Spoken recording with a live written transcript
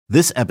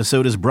This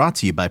episode is brought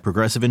to you by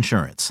Progressive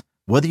Insurance.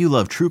 Whether you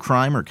love true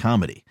crime or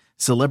comedy,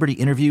 celebrity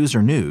interviews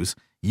or news,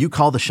 you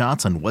call the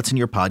shots on what's in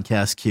your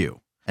podcast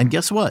queue. And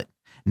guess what?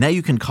 Now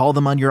you can call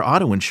them on your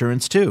auto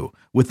insurance too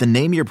with the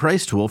Name Your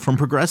Price tool from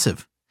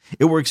Progressive.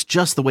 It works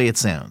just the way it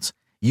sounds.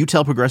 You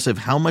tell Progressive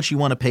how much you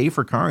want to pay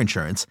for car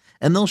insurance,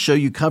 and they'll show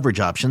you coverage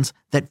options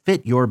that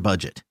fit your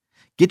budget.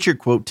 Get your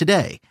quote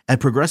today at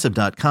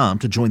Progressive.com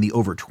to join the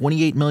over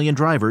 28 million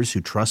drivers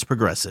who trust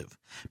Progressive.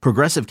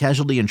 Progressive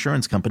Casualty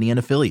Insurance Company and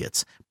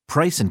Affiliates.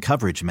 Price and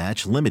coverage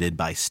match limited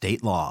by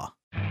state law.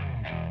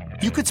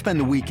 You could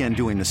spend the weekend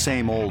doing the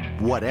same old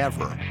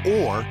whatever,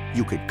 or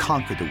you could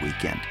conquer the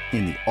weekend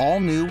in the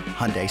all-new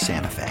Hyundai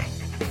Santa Fe.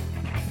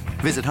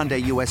 Visit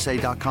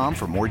HyundaiUSA.com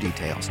for more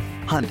details.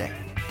 Hyundai,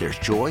 there's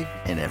joy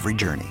in every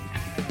journey.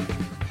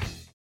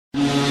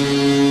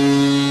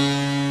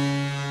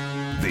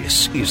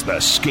 This is the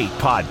Skate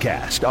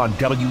Podcast on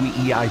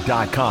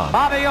WEEI.com.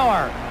 Bobby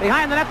Orr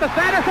behind the net to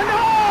Sanderson. Orr!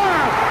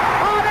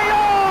 Bobby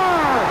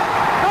Orr!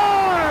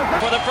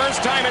 Scores! For the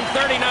first time in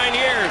 39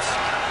 years,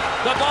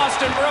 the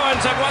Boston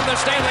Bruins have won the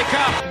Stanley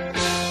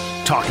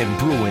Cup. Talking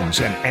Bruins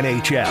and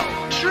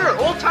NHL. Sure,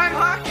 old-time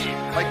hockey,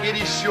 like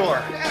Eddie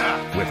Shore.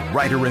 Yeah. With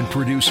writer and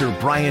producer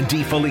Brian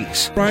D.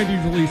 Felice. Brian D.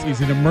 Felice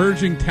is an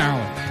emerging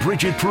talent.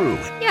 Bridget Prue.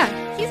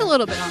 Yeah, he's a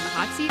little bit on the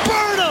hot seat.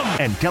 Burn him!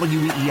 And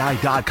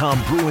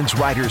WEEI.com Bruins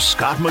writer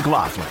Scott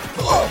McLaughlin.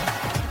 Oh,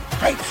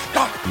 great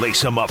Scott.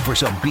 Lace him up for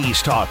some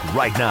Bees talk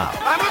right now.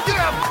 I'm looking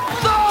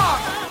at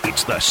dog.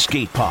 It's the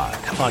Skate Pod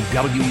on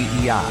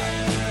WEEI.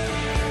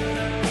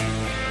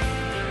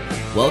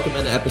 Welcome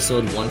into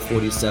episode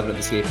 147 of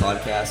the Skate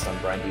Podcast.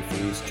 I'm Brian D.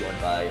 Felice, joined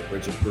by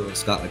Bridget Prue and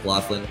Scott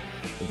McLaughlin.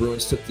 The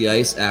Bruins took the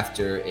ice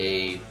after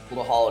a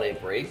little holiday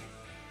break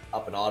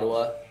up in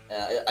Ottawa.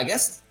 I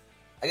guess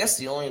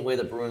the only way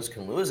the Bruins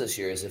can lose this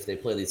year is if they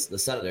play the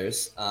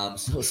Senators.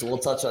 So we'll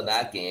touch on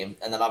that game,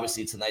 and then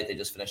obviously tonight they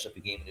just finished up a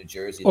game in New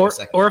Jersey.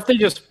 Or if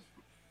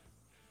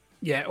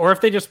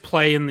they just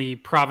play in the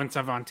province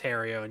of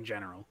Ontario in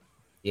general.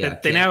 Yeah,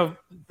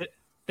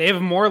 they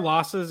have more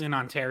losses in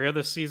Ontario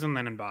this season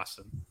than in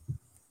Boston.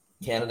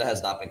 Canada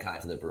has not been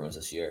kind to the Bruins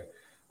this year.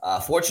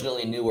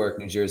 Fortunately, Newark,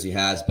 New Jersey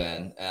has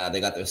been. They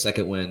got their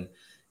second win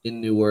in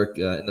Newark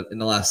in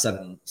the last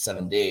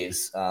seven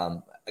days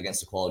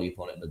against a quality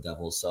opponent in the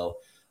Devils. So,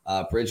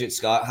 Bridget,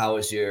 Scott, how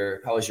was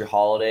your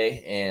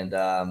holiday? And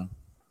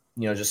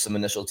just some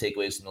initial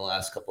takeaways from the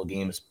last couple of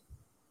games.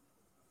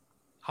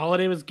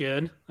 Holiday was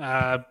good.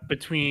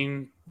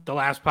 Between the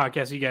last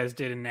podcast you guys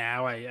did and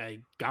now, I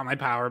got my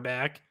power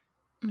back.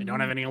 I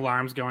don't have any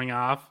alarms going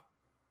off.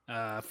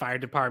 Fire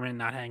department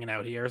not hanging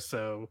out here,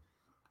 so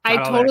I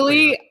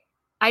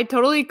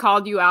totally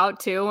called you out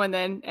too, and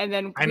then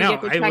we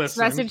get the text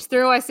message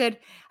through. I said,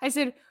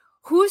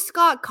 who's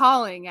Scott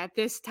calling at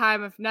this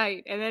time of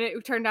night? And then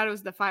it turned out it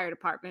was the fire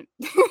department.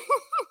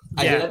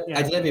 I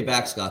did have your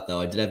back, Scott.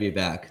 Though I did have your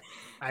back.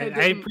 I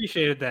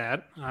appreciated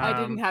that. I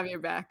didn't have your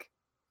back.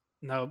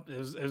 No, it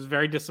was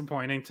very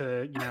disappointing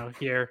to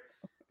hear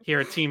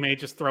a teammate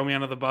just throw me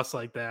under the bus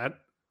like that.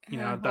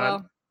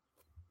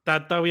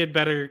 Thought we had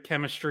better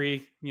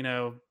chemistry,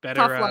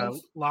 better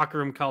locker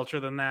room culture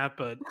than that.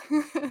 But,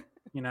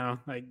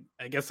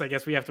 I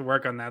guess we have to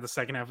work on that the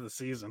second half of the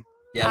season.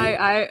 Yeah,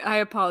 I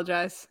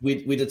apologize.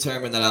 We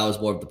determined that I was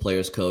more of the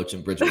player's coach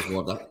and Bridget was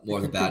more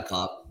of the bad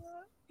cop.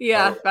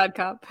 Yeah, bad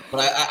cop.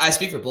 But I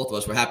speak for both of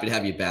us. We're happy to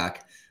have you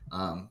back.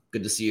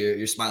 Good to see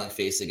your smiling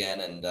face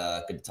again, and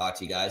good to talk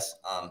to you guys.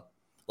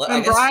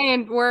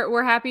 Brian,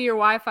 we're happy your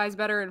Wi-Fi is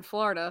better in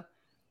Florida.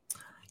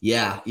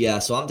 Yeah.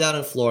 So I'm down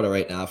in Florida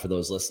right now for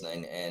those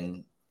listening.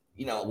 And,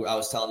 I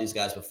was telling these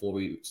guys before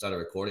we started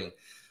recording,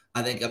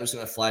 I think I'm just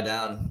going to fly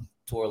down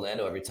to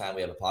Orlando every time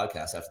we have a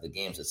podcast after the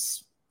games.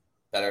 It's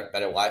better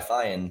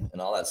Wi-Fi and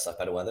all that stuff,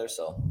 better weather.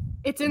 So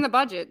it's in the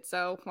budget,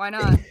 so why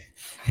not?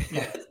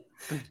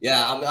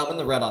 Yeah, I'm in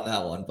the red on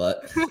that one,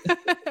 but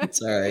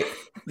it's all right.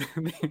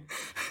 You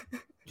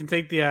can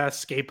take the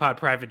skate pod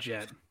private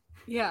jet.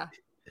 Yeah.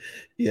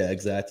 Yeah,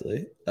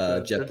 exactly.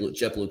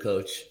 JetBlue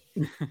coach.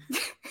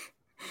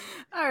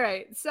 All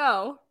right,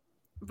 so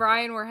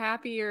Brian, we're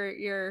happy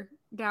you're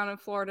down in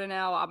Florida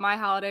now. My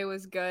holiday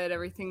was good;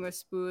 everything was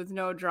smooth,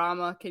 no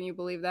drama. Can you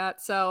believe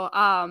that? So,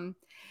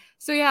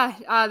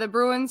 the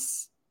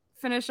Bruins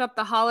finish up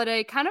the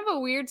holiday. Kind of a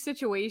weird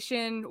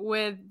situation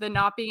with the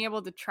not being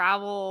able to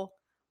travel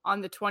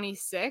on the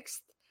 26th,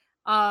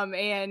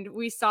 and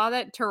we saw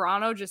that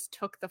Toronto just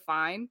took the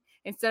fine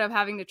instead of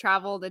having to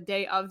travel the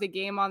day of the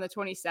game on the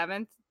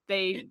 27th.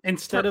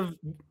 Instead of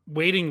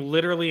waiting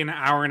literally an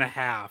hour and a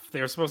half,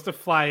 they were supposed to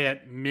fly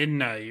at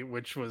midnight,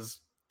 which was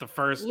the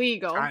first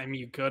legal time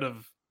you could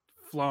have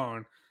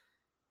flown.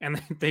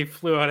 And they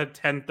flew out at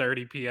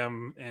 10:30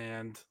 p.m.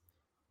 and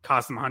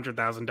cost them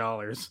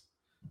 $100,000.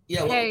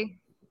 Yeah.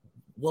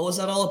 What was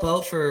that all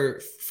about for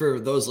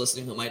those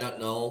listening who might not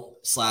know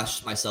 /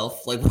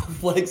 myself? Like,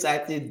 what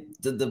exactly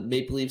did the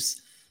Maple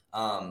Leafs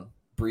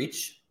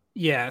breach?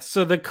 Yeah.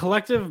 So the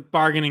collective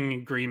bargaining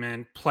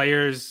agreement,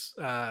 players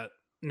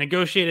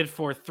negotiated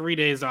for 3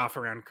 days off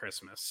around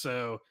Christmas.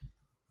 So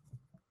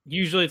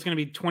usually it's going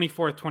to be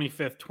 24th,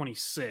 25th,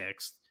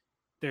 26th.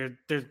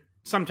 There's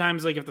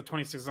sometimes like if the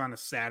 26th is on a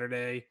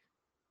Saturday,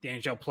 the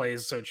NHL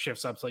plays, so it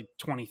shifts up to like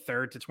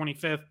 23rd to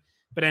 25th.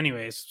 But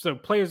anyways, so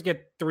players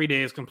get 3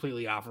 days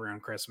completely off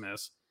around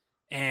Christmas.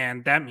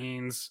 And that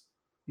means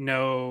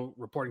no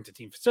reporting to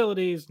team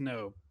facilities,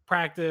 no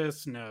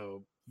practice,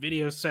 no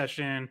video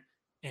session,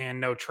 and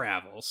no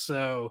travel.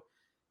 So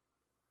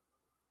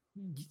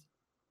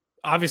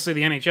obviously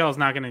the NHL is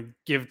not going to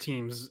give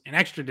teams an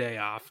extra day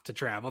off to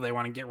travel. They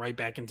want to get right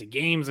back into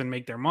games and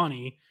make their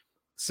money.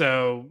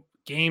 So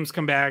games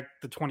come back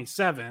the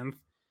 27th,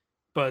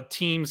 but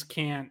teams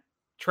can't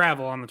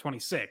travel on the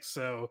 26th.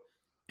 So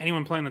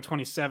anyone playing the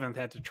 27th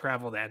had to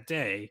travel that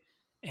day.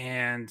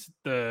 And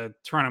the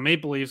Toronto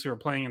Maple Leafs, who are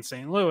playing in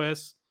St.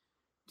 Louis,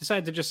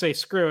 decided to just say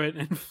screw it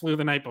and flew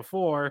the night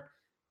before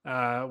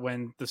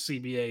when the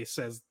CBA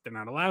says they're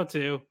not allowed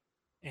to.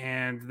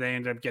 And they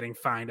ended up getting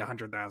fined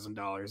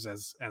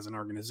 $100,000 as an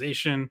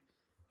organization.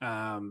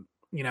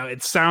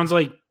 It sounds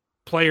like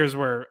players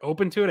were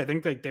open to it. I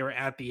think that they were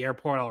at the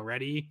airport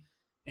already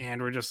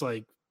and were just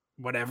like,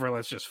 whatever,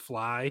 let's just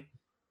fly.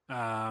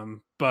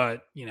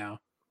 But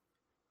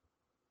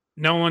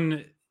no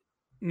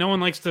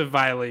one likes to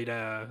violate.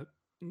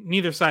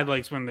 Neither side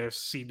likes when there's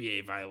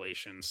CBA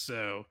violations.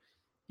 So,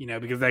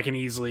 because that can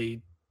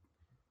easily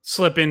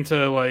slip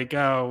into like,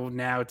 oh,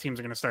 now teams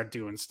are going to start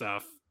doing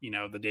stuff,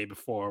 the day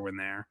before when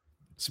they're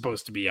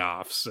supposed to be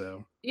off.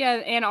 So yeah,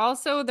 and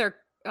also their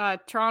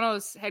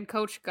Toronto's head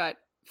coach got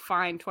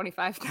fined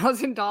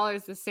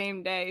 $25,000 the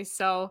same day.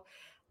 So,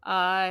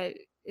 and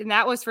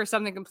that was for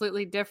something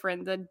completely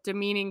different, the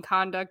demeaning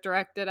conduct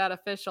directed at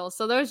officials.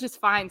 So there's just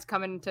fines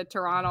coming to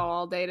Toronto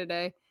all day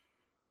today.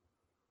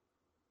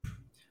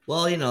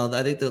 Well,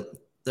 I think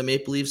the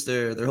Maple Leafs,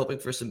 they're hoping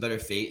for some better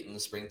fate in the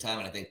springtime,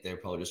 and I think they're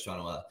probably just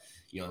trying to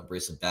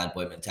embrace a bad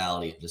boy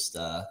mentality and just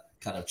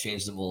kind of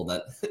change the mold,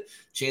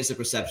 change the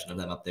perception of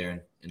them up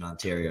there in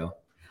Ontario.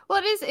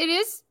 Well, it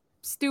is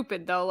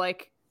stupid though.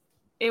 Like,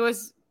 it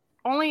was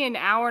only an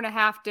hour and a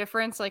half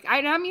difference. Like,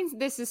 that means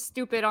this is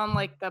stupid on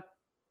like the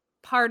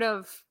part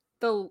of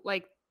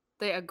the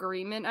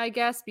agreement, I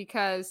guess,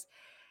 because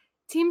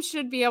teams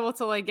should be able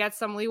to like get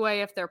some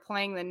leeway if they're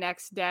playing the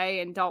next day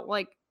and don't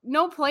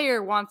no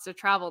player wants to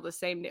travel the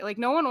same day. Like,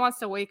 no one wants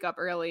to wake up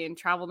early and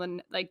travel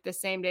the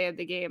same day of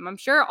the game. I'm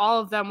sure all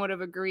of them would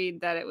have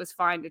agreed that it was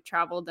fine to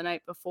travel the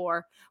night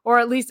before, or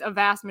at least a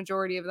vast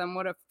majority of them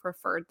would have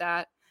preferred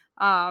that.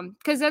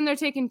 Because then they're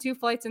taking 2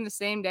 flights in the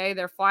same day.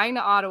 They're flying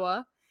to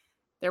Ottawa.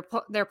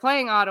 They're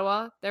playing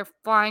Ottawa. They're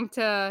flying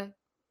to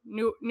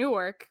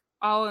Newark,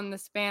 all in the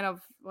span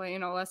of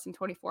less than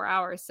 24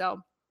 hours. So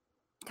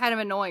kind of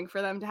annoying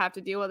for them to have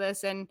to deal with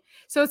this. And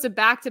so it's a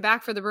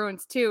back-to-back for the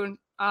Bruins too.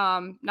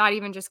 Not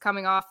even just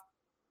coming off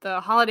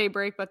the holiday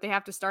break, but they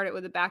have to start it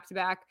with a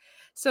back-to-back.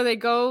 So they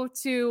go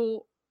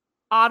to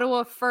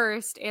Ottawa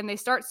first and they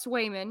start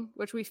Swayman,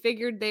 which we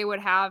figured they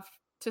would have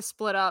to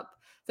split up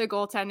the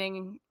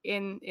goaltending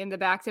in the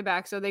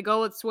back-to-back. So they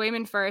go with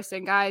Swayman first.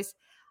 And guys,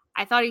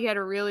 I thought he had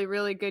a really,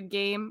 really good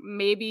game.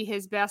 Maybe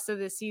his best of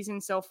the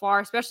season so far,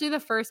 especially the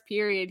first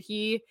period.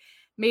 He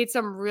made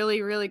some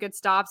really, really good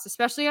stops,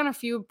 especially on a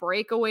few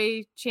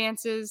breakaway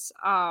chances.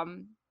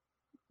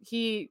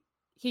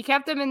 He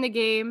kept them in the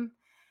game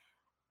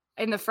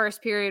in the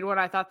first period when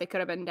I thought they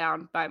could have been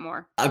down by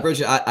more.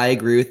 Bridget, I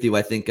agree with you.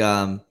 I think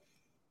I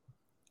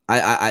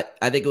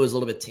think it was a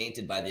little bit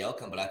tainted by the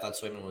outcome, but I thought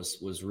Swayman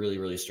was really,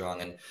 really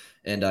strong,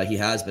 and he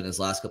has been his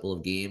last couple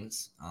of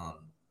games.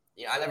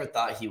 I never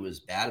thought he was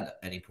bad at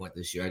any point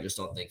this year. I just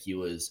don't think he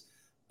was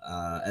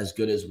as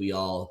good as we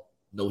all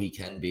know he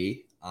can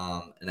be.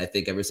 And I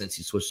think ever since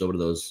he switched over to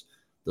those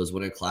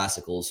Winter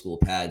Classic old school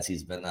pads,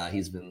 he's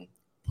been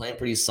playing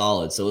pretty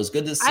solid. So it was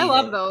good to see. I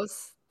love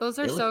those. Those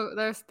are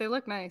they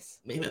look nice.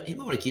 Maybe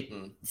want to keep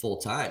them full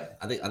time.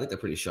 I think they're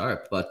pretty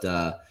sharp. But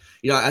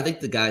I think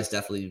the guys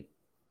definitely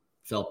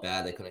felt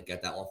bad they couldn't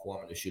get that one for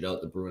him in the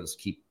shootout. The Bruins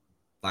keep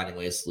finding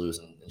ways to lose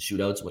in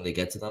shootouts when they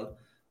get to them.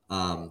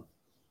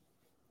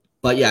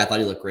 But yeah, I thought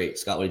he looked great.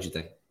 Scott, what did you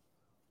think?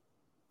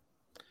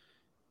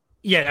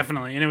 Yeah,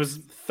 definitely. And it was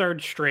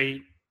third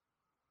straight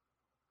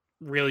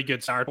really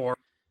good start for,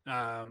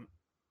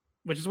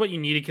 which is what you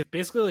needed, because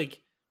basically,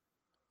 like,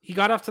 he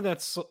got off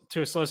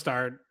to a slow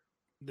start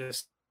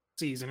this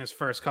season, his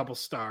first couple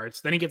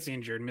starts. Then he gets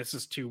injured,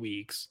 misses 2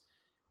 weeks,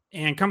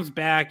 and comes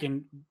back.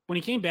 And when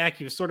he came back,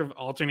 he was sort of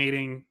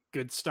alternating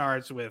good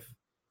starts with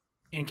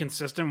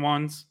inconsistent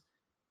ones.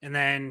 And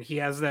then he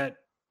has that,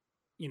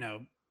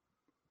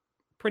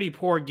 pretty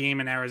poor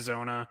game in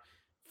Arizona,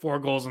 4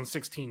 goals and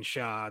 16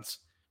 shots.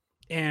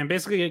 And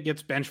basically it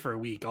gets benched for a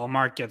week.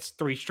 Allmark gets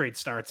 3 straight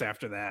starts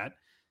after that.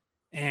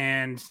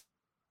 And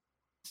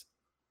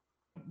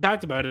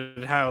talked about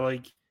it, how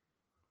like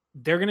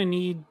they're going to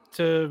need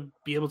to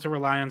be able to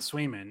rely on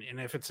Swayman. And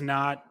if it's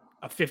not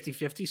a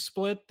 50-50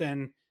 split,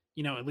 then,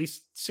 at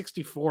least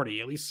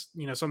 60-40, at least,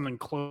 something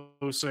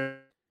closer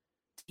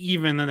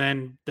even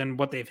than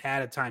what they've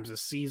had at times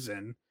this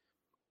season.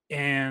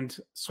 And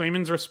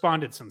Swayman's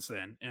responded since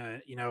then.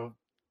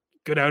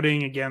 Good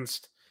outing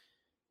against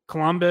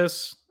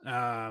Columbus,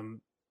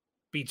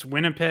 beats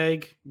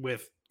Winnipeg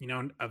with,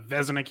 a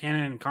Vezina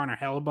Cannon and Connor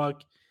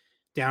Hellebuck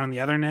down in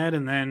the other net.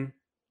 And then,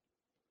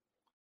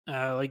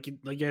 like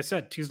I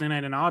said, Tuesday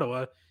night in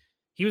Ottawa,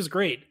 he was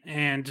great.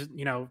 And,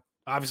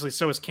 obviously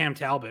so was Cam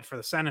Talbot for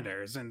the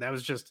Senators. And that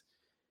was just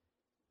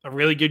a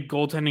really good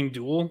goaltending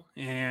duel.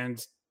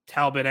 And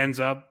Talbot ends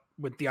up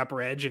with the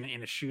upper edge in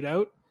a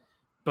shootout.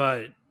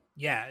 But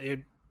yeah,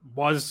 it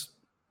was,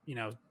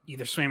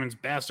 either Swayman's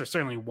best or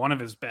certainly one of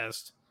his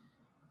best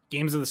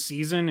games of the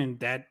season. And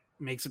that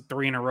makes it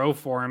 3 in a row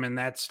for him. And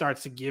that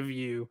starts to give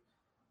you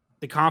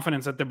the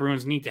confidence that the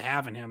Bruins need to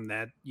have in him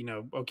that,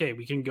 okay,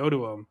 we can go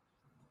to him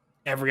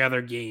every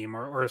other game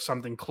or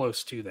something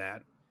close to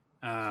that.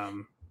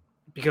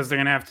 Because they're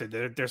going to have to,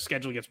 their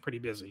schedule gets pretty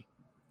busy.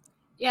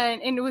 Yeah.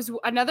 And it was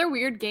another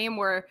weird game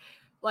where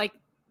like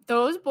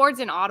those boards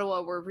in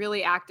Ottawa were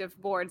really active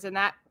boards, and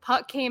that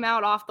puck came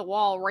out off the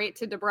wall right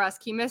to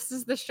DeBrusk. He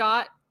misses the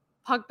shot.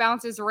 Puck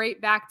bounces right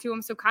back to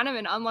him. So kind of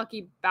an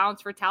unlucky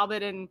bounce for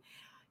Talbot, and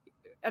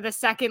the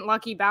second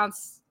lucky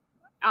bounce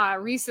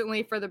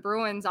recently for the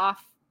Bruins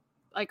off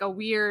like a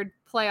weird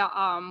play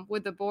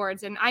with the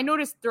boards. And I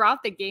noticed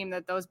throughout the game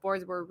that those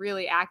boards were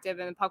really active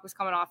and the puck was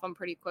coming off them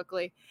pretty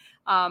quickly.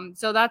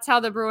 So that's how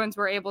the Bruins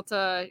were able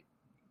to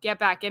get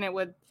back in it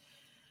with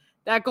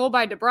that goal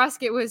by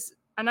DeBrusk. It was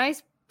a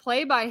nice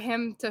play by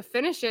him to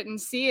finish it and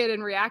see it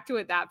and react to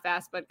it that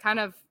fast, but kind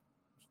of,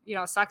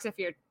 sucks if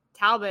you're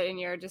Talbot and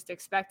you're just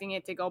expecting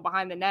it to go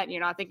behind the net and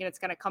you're not thinking it's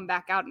going to come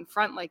back out in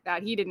front like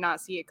that. He did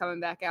not see it coming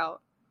back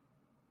out.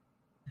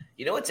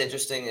 What's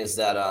interesting is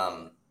that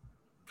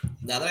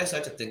now that I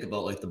start to think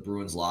about like the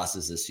Bruins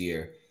losses this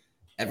year,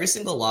 every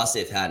single loss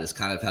they've had has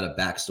kind of had a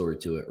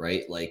backstory to it,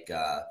 right? Like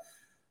the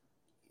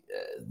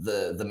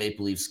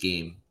Maple Leafs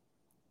game.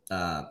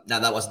 Now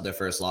that wasn't their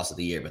first loss of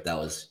the year, but that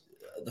was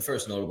the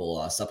first notable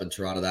loss up in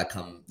Toronto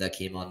that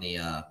came on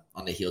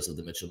the heels of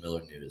the Mitchell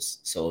Miller news.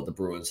 So the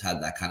Bruins had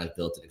that kind of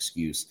built-in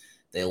excuse.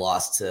 They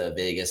lost to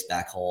Vegas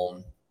back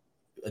home.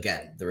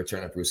 Again, the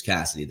return of Bruce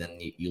Cassidy. Then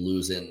you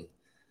lose in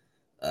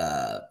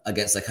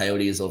against the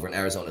Coyotes over in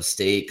Arizona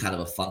State, kind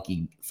of a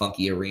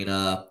funky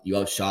arena. You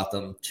outshot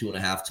them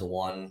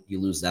 2.5-1.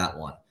 You lose that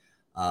one.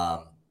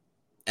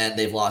 And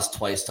they've lost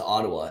twice to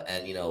Ottawa.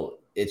 And,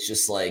 it's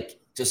just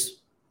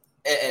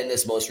and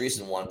this most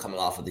recent one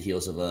coming off of the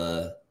heels of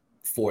a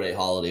 4-day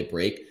holiday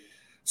break.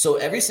 So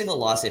every single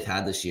loss they've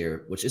had this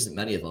year, which isn't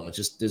many of them, it's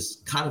just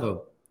there's kind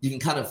of you can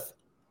kind of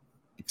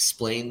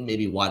explain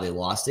maybe why they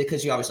lost it,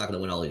 because you're obviously not going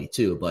to win all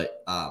 82.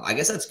 But I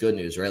guess that's good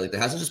news, right? Like there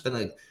hasn't just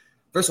been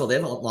first of all, they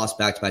haven't lost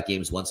back-to-back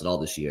games once at all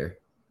this year,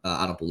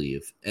 I don't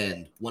believe.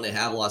 And when they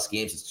have lost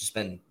games, it's just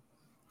been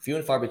few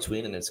and far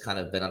between, and it's kind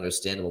of been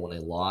understandable when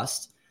they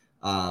lost.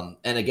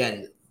 And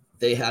again,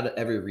 they had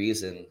every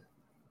reason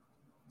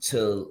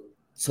to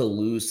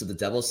lose to the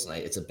Devils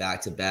tonight. It's a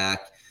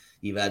back-to-back.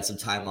 You've had some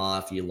time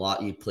off. You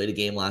played a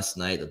game last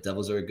night. The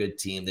Devils are a good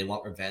team. They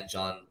want revenge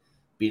on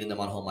beating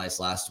them on home ice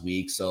last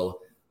week.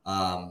 So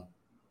kind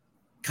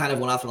of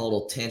went off on a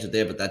little tangent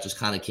there, but that just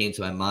kind of came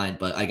to my mind.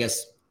 But I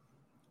guess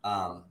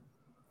we're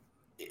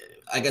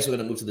going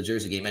to move to the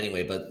Jersey game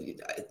anyway. But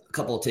a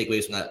couple of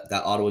takeaways from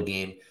that Ottawa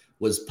game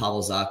was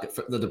Pavel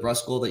Zacha. The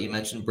DeBrusk goal that you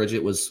mentioned,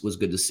 Bridget, was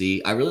good to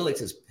see. I really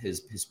liked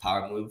his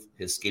power move,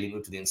 his skating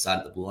move to the inside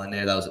of the blue line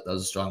there. That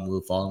was a strong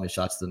move, following his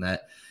shots to the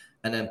net.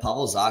 And then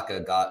Pavel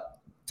Zacha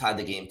tied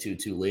the game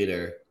 2-2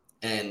 later.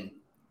 And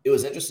it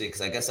was interesting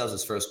because I guess that was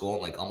his first goal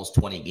in like almost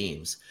 20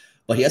 games.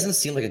 But he hasn't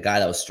seemed like a guy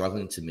that was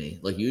struggling to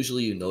me. Like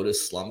usually you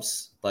notice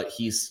slumps, but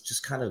he's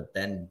just kind of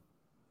been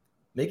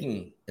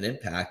making an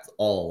impact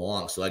all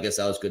along. So I guess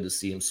that was good to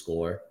see him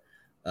score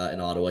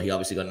in Ottawa. He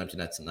obviously got an empty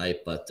net tonight.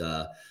 But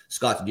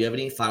Scott, do you have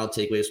any final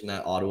takeaways from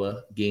that Ottawa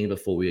game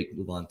before we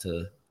move on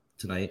to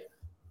tonight?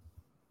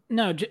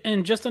 No,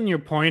 and just on your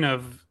point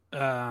of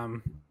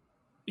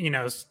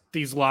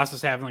these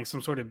losses having like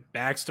some sort of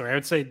backstory, I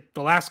would say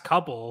the last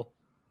couple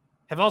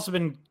have also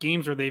been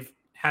games where they've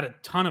had a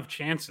ton of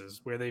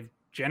chances, where they've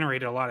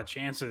generated a lot of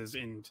chances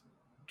and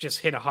just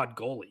hit a hot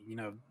goalie.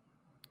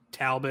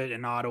 Talbot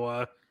in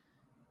Ottawa,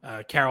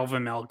 Karel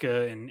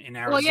Vejmelka in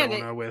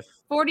Arizona with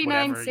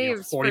 49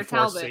 saves 44 for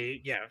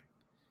Talbot.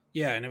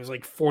 Yeah, and it was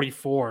like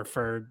 44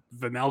 for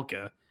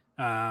Vejmelka.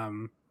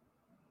 The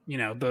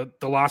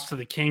loss to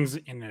the Kings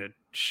in a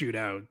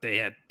shootout, they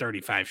had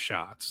 35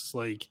 shots.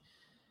 Like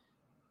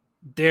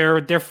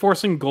they're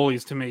forcing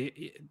goalies to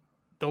make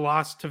the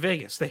loss to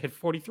Vegas. They had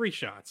 43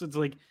 shots. It's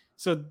like,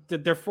 so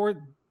the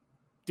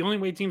only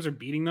way teams are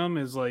beating them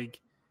is like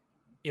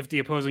if the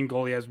opposing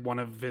goalie has one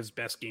of his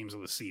best games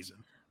of the season.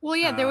 Well,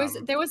 yeah,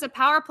 there was a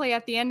power play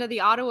at the end of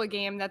the Ottawa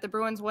game that the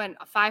Bruins went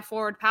a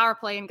 5-forward power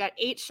play and got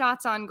 8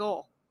 shots on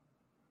goal.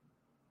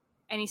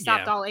 And he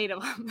stopped all 8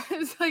 of them.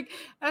 It's like,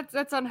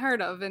 that's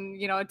unheard of.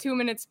 And, a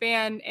 2-minute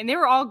span, and they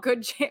were all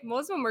good.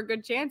 Most of them were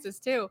good chances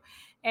too.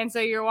 And so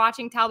you're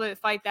watching Talbot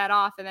fight that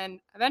off. And then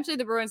eventually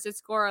the Bruins did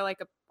score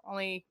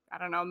only, I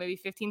don't know, maybe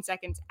 15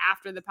 seconds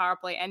after the power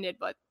play ended.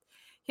 But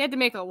he had to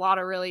make a lot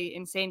of really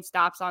insane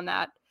stops on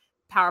that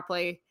power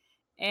play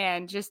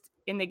and just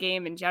in the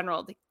game in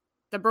general.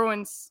 the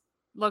Bruins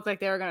looked like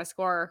they were going to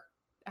score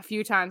a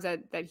few times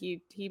that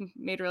he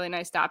made really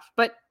nice stops.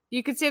 But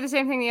you could say the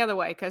same thing the other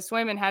way, because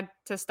Swayman had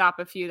to stop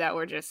a few that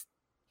were just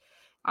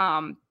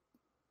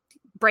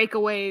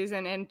breakaways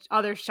and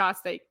other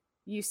shots that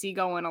you see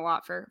going a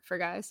lot for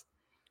guys.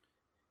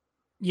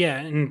 Yeah,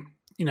 and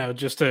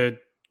just to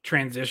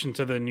transition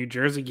to the New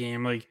Jersey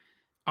game, like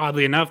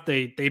oddly enough,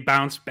 they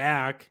bounced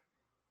back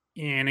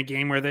in a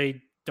game where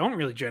they don't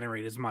really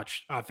generate as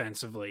much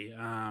offensively.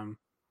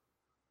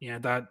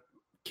 That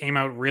came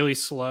out really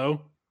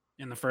slow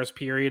in the first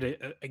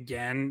period.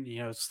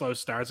 Again, slow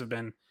starts have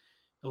been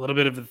a little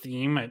bit of a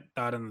theme. I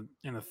thought in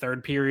the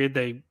third period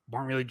they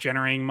weren't really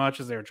generating much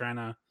as they were trying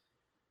to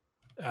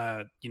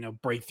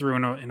break through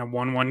in a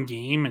 1-1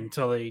 game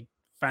until they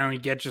finally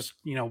get just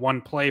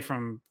one play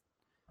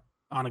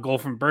on a goal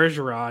from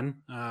Bergeron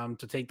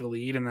to take the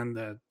lead, and then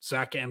the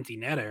Zacha empty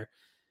netter.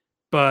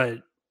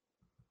 But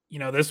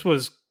this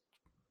was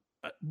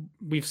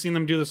we've seen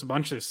them do this a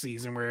bunch this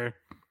season where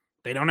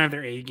they don't have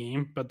their A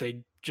game, but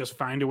they just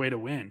find a way to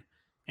win.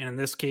 And in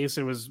this case,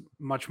 it was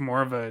much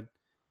more of a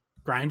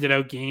grinded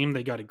out game.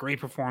 They got a great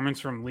performance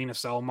from Lena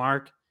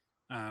Selmark,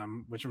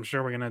 which I'm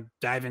sure we're going to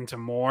dive into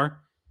more.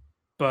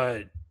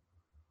 But,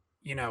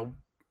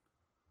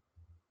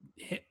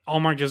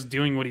 Allmark just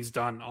doing what he's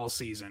done all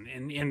season.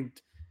 And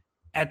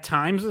at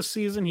times this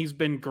season, he's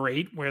been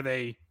great where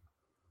they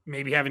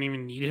maybe haven't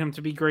even needed him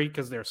to be great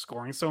because they're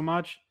scoring so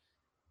much.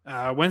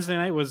 Wednesday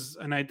night was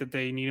a night that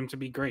they need him to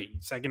be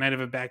great. Second night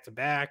of a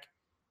back-to-back.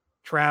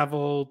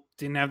 Travel,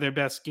 didn't have their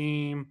best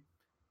game,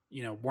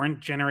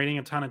 weren't generating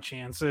a ton of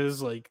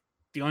chances. Like,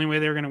 the only way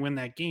they were going to win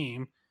that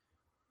game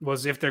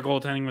was if their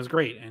goaltending was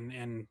great,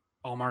 and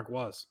Allmark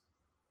was.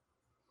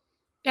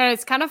 Yeah,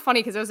 it's kind of funny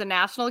because it was a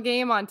national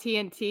game on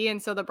TNT,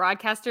 and so the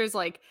broadcasters,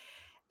 like,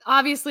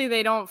 obviously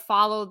they don't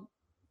follow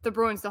the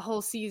Bruins the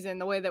whole season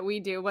the way that we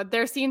do, but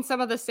they're seeing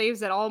some of the saves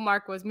that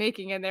Allmark was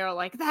making, and they were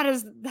like, that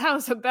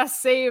was the best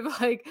save.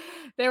 Like,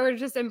 they were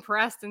just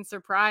impressed and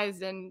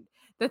surprised. And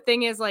the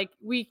thing is, like,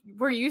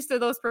 we're used to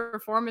those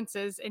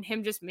performances and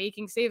him just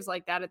making saves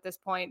like that at this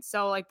point.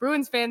 So, like,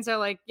 Bruins fans are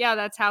like, yeah,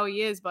 that's how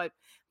he is. But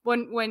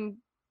when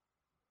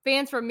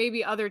fans from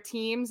maybe other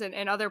teams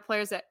and other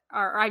players that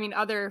are,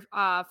 other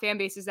fan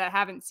bases that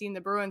haven't seen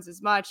the Bruins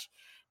as much,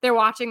 they're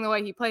watching the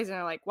way he plays and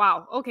they're like,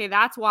 wow, okay,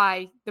 that's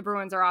why the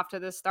Bruins are off to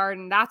this start.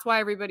 And that's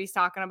why everybody's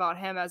talking about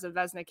him as a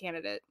Vezina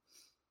candidate.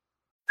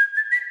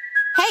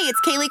 Hey,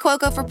 it's Kaylee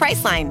Cuoco for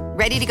Priceline.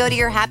 Ready to go to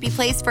your happy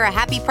place for a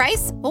happy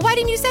price? Well, why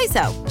didn't you say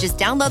so? Just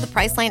download the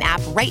Priceline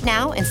app right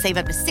now and save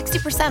up to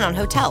 60% on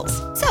hotels.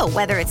 So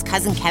whether it's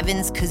Cousin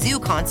Kevin's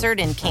Kazoo Concert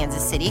in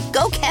Kansas City,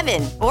 go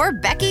Kevin, or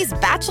Becky's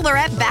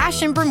Bachelorette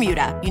Bash in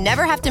Bermuda, you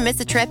never have to miss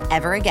a trip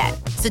ever again.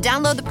 So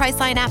download the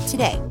Priceline app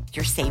today.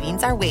 Your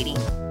savings are waiting.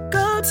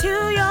 Go to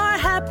your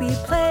happy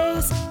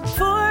place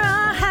for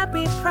a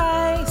happy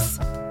price.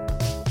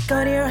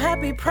 Go to your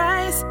happy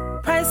price,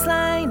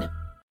 Priceline.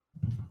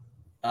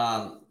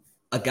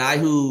 A guy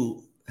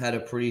who had a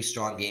pretty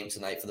strong game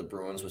tonight for the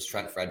Bruins was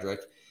Trent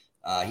Frederick.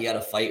 He had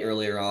a fight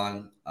earlier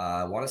on.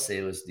 I want to say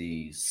it was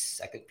the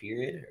second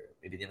period or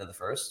maybe the end of the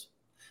first.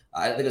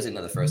 I don't think it was the end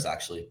of the first,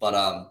 actually. But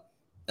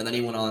and then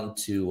he went on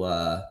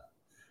to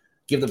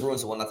give the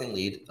Bruins a 1-0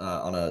 lead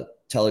on a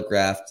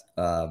telegraphed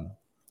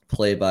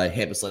play by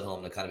Hampus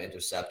Lindholm to kind of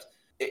intercept.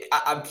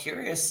 I'm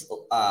curious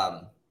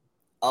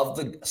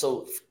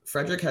so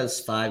Frederick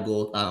has 7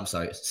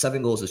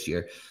 goals this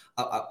year.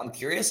 I'm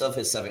curious of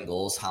his 7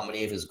 goals, how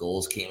many of his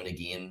goals came in a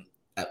game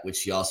at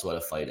which he also had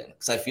a fight in.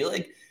 Because I feel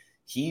like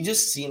he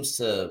just seems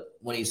to,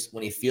 when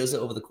he feels it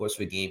over the course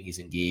of a game, he's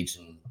engaged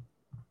in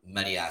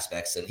many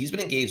aspects. And he's been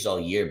engaged all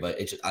year, but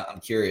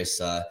I'm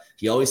curious.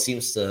 He always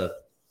seems to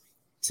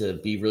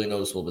be really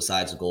noticeable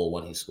besides a goal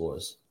when he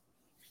scores.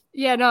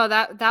 Yeah, no,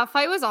 that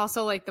fight was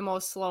also like the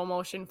most slow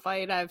motion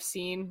fight I've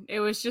seen.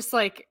 It was just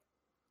like,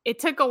 it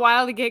took a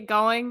while to get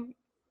going.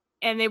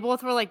 And they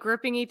both were like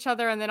gripping each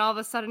other. And then all of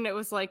a sudden it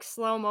was like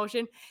slow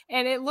motion.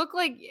 And it looked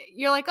like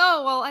you're like,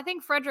 oh, well, I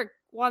think Frederick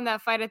won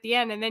that fight at the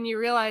end. And then you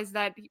realize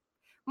that he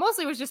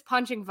mostly was just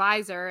punching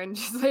visor and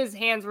just his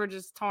hands were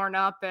just torn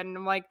up. And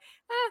I'm like,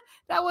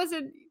 that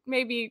wasn't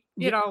maybe,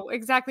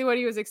 exactly what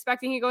he was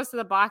expecting. He goes to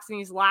the box and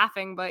he's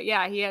laughing. But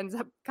yeah, he ends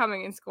up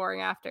coming and scoring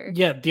after.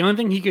 Yeah, the only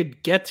thing he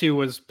could get to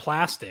was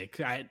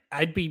plastic.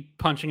 I'd be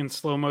punching in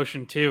slow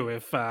motion too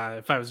if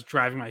I was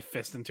driving my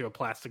fist into a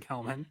plastic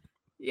helmet.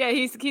 Yeah,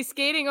 he's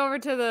skating over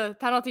to the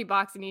penalty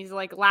box and he's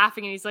like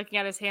laughing and he's looking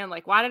at his hand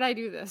like, why did I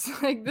do this?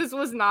 Like, this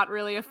was not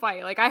really a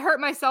fight. Like, I hurt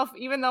myself,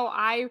 even though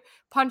I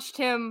punched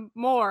him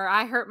more,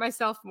 I hurt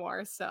myself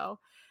more. So,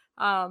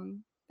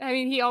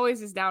 he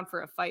always is down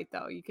for a fight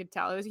though. You could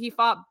tell he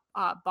fought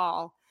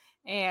Ball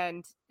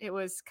and it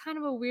was kind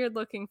of a weird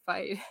looking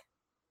fight.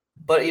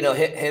 But,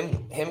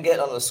 him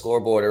getting on the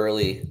scoreboard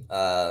early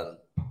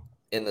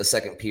in the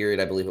second period,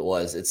 I believe it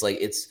was,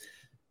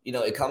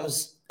 it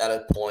comes at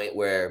a point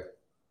where,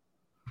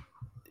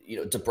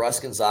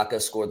 DeBrusk and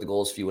Zacha scored the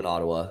goals for you in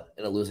Ottawa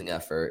in a losing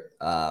effort.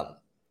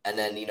 And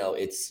then,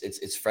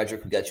 it's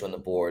Frederick who gets you on the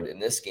board. In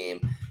this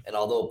game, And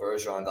although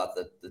Bergeron got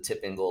the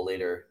tip-in goal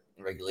later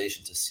in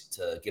regulation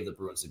to give the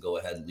Bruins a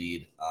go-ahead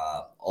lead,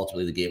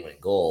 ultimately the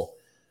game-winning goal,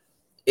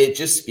 it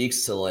just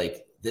speaks to,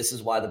 like, this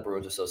is why the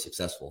Bruins are so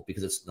successful,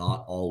 because it's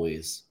not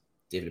always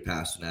David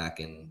Pastrnak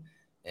and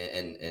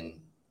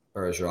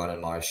Bergeron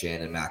and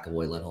Marchand and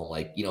McAvoy, Lindholm.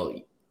 Like,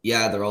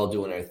 yeah, they're all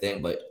doing their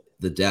thing, but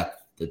the depth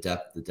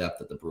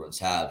that the Bruins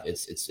have,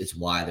 it's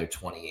why they're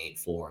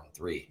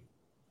 28-4-3.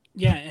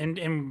 Yeah,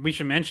 and we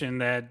should mention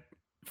that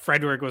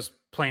Frederick was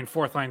playing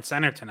fourth line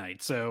center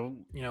tonight, so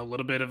a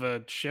little bit of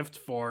a shift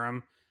for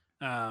him.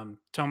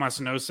 Tomas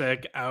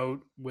Nosek out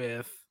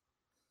with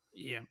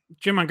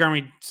Jim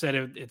Montgomery said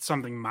it's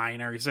something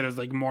minor. He said it was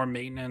like more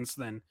maintenance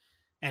than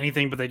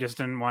anything, but they just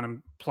didn't want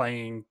him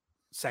playing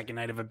second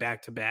night of a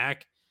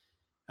back-to-back.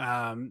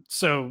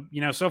 So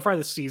far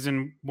this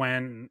season,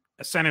 when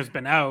a center's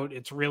been out,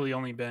 it's really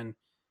only been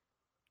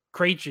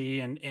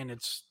Krejci, and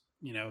it's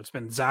it's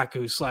been Zach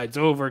who slides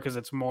over because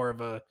it's more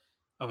of a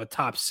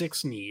top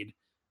six need.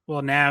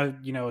 Well, now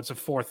it's a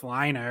fourth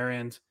liner,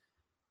 and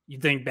you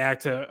think back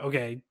to,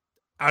 okay,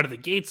 out of the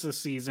gates this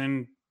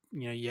season,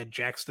 you had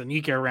Jack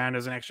Stanika around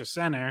as an extra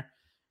center,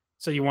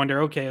 so you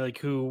wonder, okay, like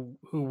who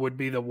would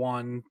be the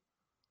one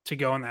to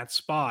go in that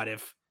spot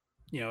if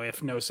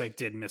Nosek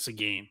did miss a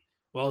game.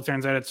 Well, it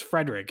turns out it's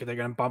Frederick. They're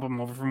going to bump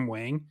him over from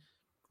wing.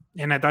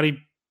 And I thought he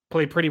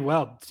played pretty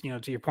well,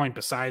 to your point,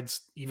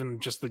 besides even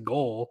just the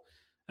goal.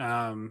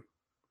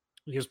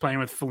 He was playing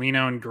with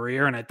Foligno and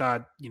Greer, and I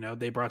thought,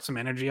 they brought some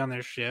energy on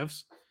their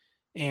shifts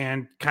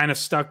and kind of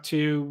stuck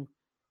to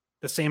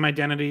the same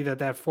identity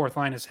that fourth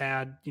line has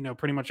had,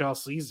 pretty much all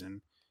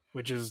season,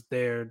 which is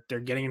they're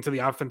getting into the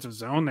offensive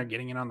zone. They're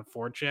getting in on the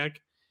forecheck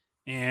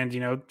and,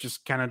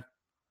 just kind of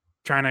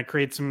trying to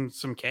create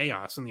some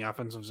chaos in the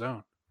offensive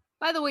zone.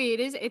 By the way,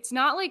 it's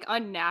not like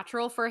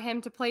unnatural for him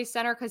to play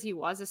center because he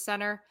was a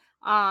center.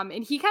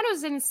 And he kind of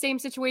was in the same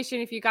situation,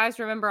 if you guys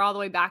remember, all the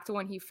way back to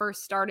when he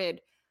first started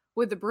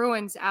with the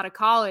Bruins out of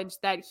college,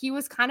 that he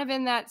was kind of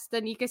in that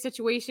Stanika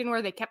situation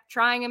where they kept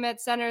trying him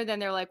at center. Then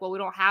they're like, well, we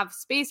don't have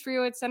space for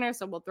you at center,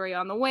 so we'll throw you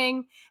on the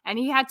wing. And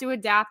he had to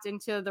adapt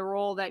into the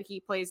role that he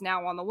plays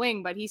now on the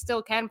wing, but he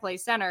still can play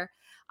center.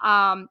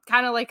 Kind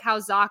of like how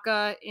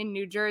Zacha in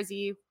New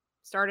Jersey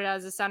started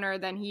as a center,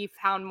 then he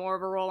found more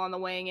of a role on the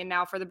wing, and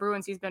now for the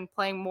Bruins, he's been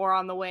playing more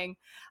on the wing.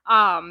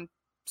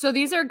 So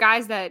these are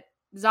guys that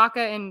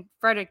Zacha and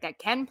Frederick that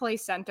can play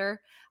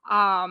center,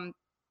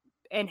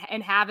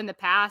 and have in the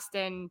past,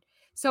 and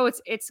so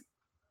it's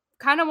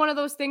kind of one of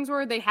those things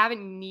where they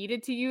haven't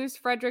needed to use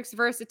Frederick's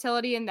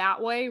versatility in that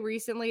way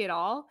recently at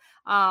all.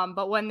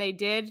 But when they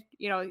did,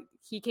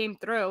 he came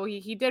through.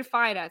 He did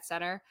fine at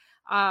center.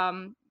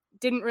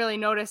 Didn't really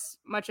notice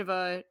much of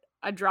a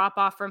drop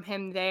off from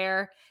him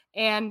there.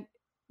 And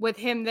with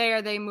him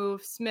there, they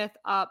move Smith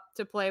up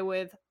to play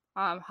with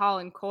Hall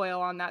and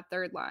Coyle on that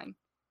third line.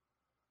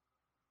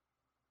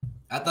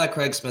 I thought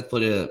Craig Smith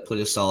put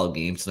a solid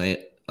game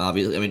tonight.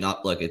 Obviously, I mean,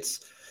 not like it's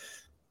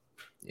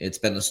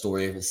been the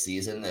story of his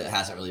season. It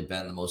hasn't really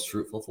been the most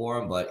fruitful for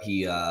him, but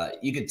he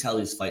you could tell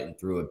he's fighting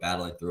through it,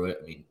 battling through it.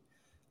 I mean,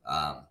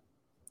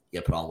 you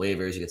get put on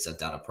waivers, you get sent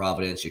down to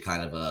Providence. You're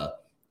kind of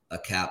a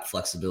cap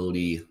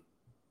flexibility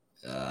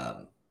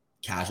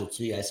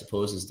casualty, I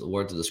suppose is the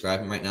word to describe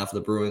him right now for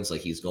the Bruins.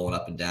 Like, he's going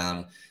up and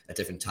down at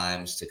different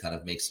times to kind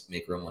of make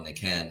room when they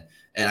can.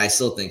 And I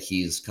still think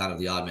he's kind of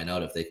the odd man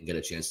out if they can get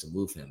a chance to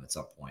move him at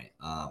some point.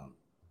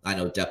 I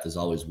know depth is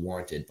always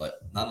warranted, but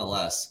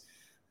nonetheless,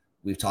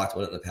 we've talked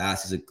about it in the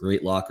past. He's a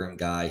great locker room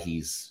guy.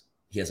 He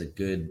has a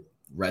good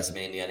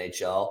resume in the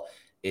NHL.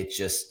 It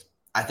just,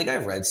 I think I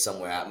read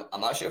somewhere,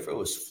 I'm not sure if it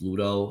was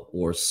Fluto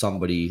or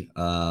somebody,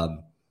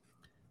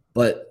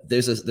 but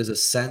there's a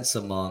sense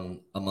among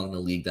the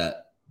league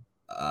that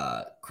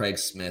Craig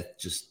Smith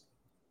just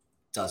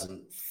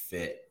doesn't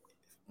fit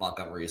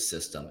Montgomery's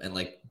system. And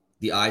like,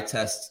 the eye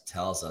test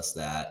tells us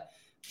that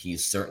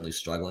he's certainly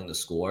struggling to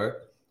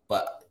score.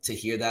 But to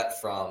hear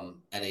that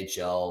from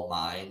NHL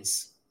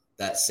minds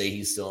that say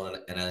he's still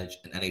an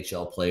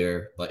NHL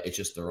player, but it's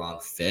just the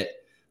wrong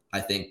fit, I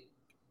think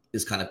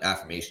is kind of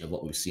affirmation of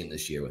what we've seen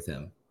this year with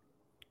him.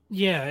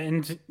 Yeah,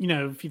 and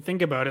if you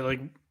think about it, like,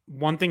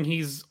 one thing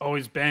he's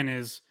always been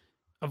is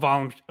a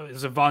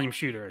volume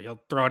shooter.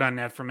 He'll throw it on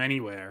net from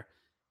anywhere.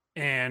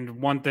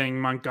 And one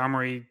thing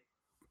Montgomery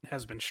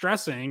has been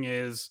stressing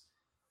is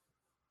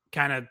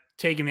kind of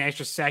taking the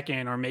extra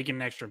second or making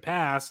an extra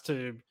pass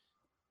to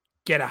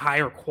get a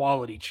higher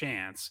quality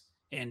chance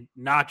and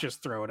not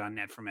just throw it on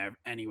net from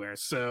anywhere.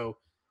 So,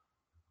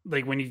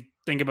 like, when you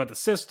think about the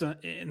system,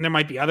 and there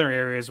might be other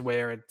areas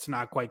where it's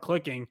not quite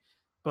clicking,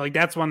 but like,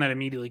 that's one that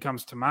immediately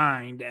comes to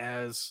mind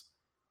as,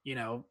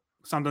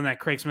 something that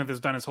Craig Smith has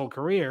done his whole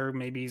career.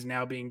 Maybe he's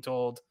now being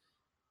told,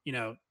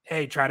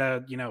 hey, try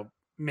to,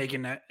 make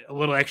a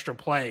little extra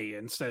play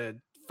instead of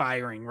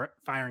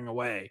firing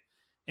away.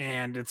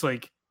 And it's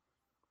like,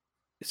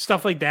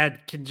 stuff like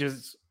that can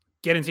just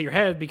get into your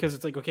head because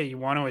it's like, okay, you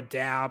want to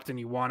adapt and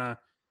you want to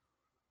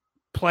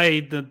play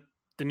the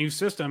new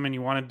system and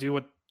you want to do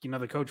what,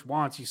 the coach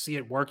wants. You see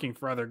it working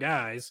for other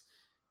guys.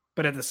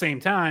 But at the same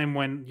time,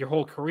 when your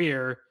whole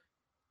career,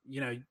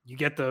 you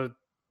get the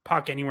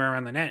puck anywhere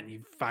around the net and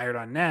you fired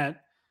on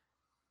net,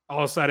 all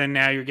of a sudden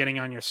now you're getting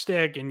on your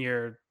stick and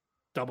you're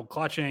double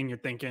clutching, you're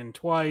thinking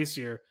twice,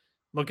 you're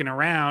looking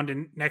around,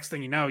 and next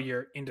thing you know,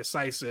 you're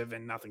indecisive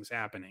and nothing's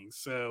happening.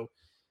 So,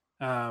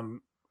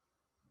 I'm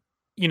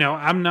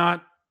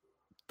not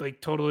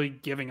like totally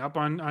giving up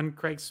on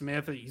Craig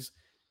Smith.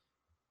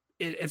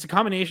 It's a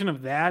combination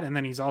of that, and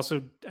then he's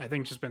also, I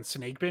think, just been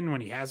snake bitten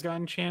when he has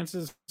gotten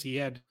chances. He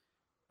had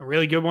a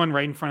really good one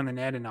right in front of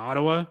the net in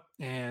Ottawa,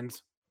 and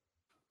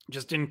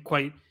just didn't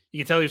quite. You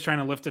could tell he was trying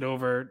to lift it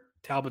over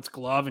Talbot's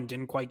glove and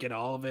didn't quite get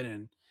all of it,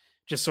 and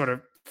just sort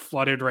of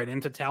flooded right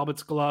into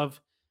Talbot's glove.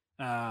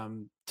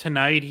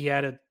 Tonight he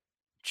had a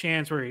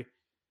chance where it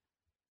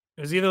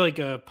was either like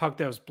a puck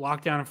that was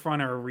blocked down in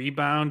front or a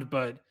rebound,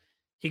 but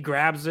he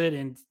grabs it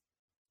and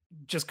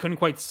just couldn't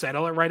quite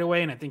settle it right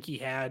away. And I think he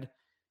had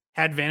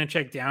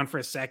Vanacek down for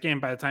a second.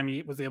 By the time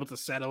he was able to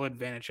settle it,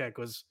 Vanacek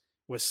was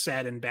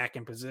set and back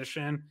in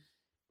position.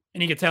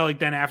 And you could tell, like,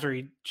 then after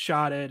he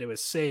shot it, it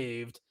was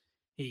saved.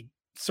 He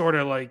sort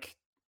of like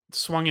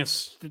swung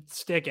his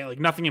stick at like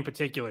nothing in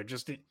particular,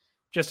 just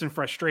in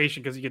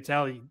frustration, because you could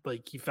tell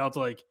he felt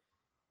like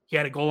he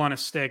had a goal on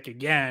his stick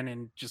again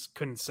and just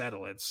couldn't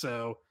settle it.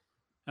 So,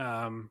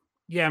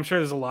 yeah, I'm sure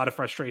there's a lot of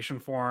frustration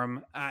for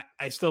him.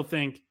 I still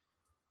think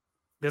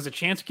there's a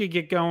chance he could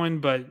get going,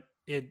 but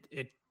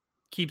it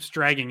keeps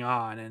dragging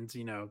on, and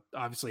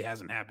obviously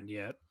hasn't happened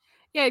yet.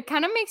 Yeah, it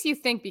kind of makes you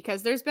think,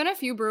 because there's been a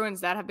few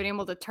Bruins that have been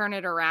able to turn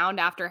it around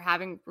after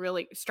having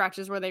really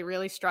stretches where they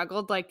really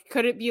struggled. Like,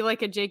 could it be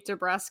like a Jake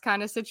DeBrusk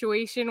kind of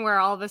situation where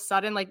all of a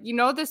sudden, like,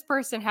 this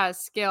person has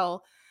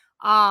skill,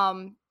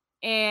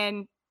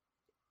 and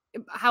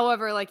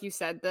however, like you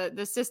said,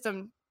 the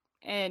system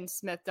and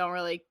Smith don't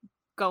really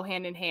go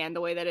hand in hand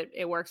the way that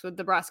it works with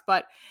DeBrusk.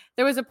 But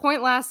there was a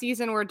point last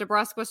season where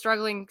DeBrusk was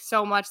struggling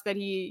so much that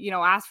he,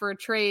 asked for a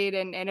trade,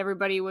 and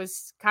everybody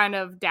was kind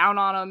of down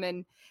on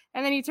him.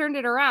 And then he turned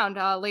it around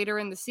later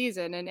in the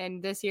season.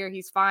 And this year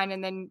he's fine.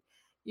 And then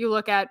you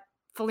look at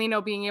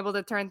Foligno being able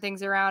to turn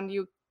things around.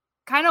 You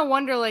kind of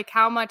wonder like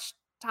how much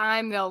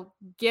time they'll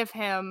give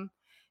him,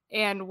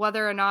 and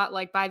whether or not,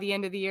 like, by the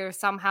end of the year,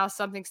 somehow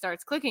something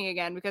starts clicking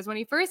again. Because when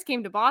he first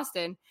came to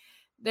Boston,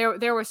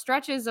 there were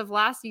stretches of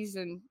last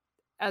season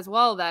as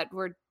well that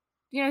were,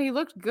 he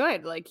looked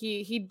good. Like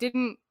he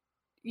didn't,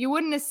 you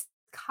wouldn't have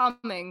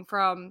coming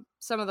from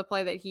some of the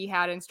play that he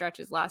had in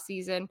stretches last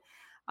season.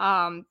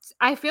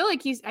 I feel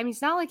like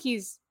it's not like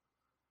he's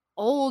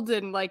old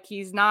and like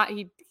he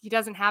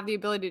doesn't have the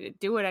ability to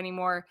do it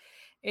anymore.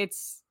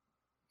 It's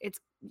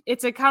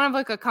a kind of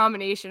like a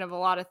combination of a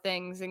lot of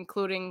things,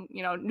 including,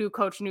 new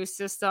coach, new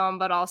system,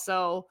 but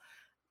also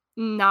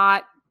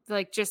not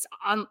like just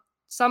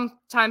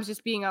sometimes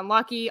just being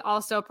unlucky,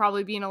 also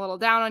probably being a little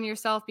down on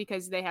yourself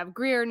because they have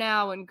Greer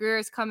now, and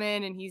Greer's come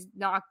in and he's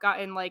not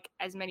gotten like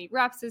as many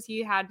reps as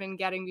he had been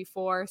getting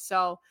before.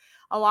 So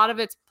a lot of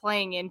it's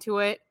playing into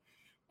it.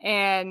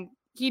 And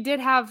he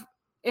did have,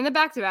 in the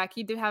back-to-back,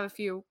 he did have a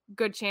few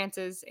good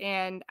chances.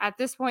 And at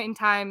this point in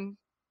time,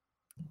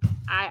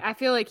 I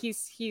feel like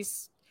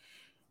he's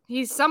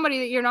somebody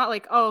that you're not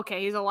like, oh,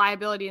 okay, he's a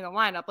liability in the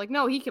lineup. Like,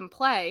 no, he can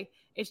play.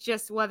 It's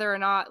just whether or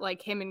not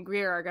like him and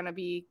Greer are going to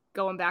be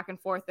going back and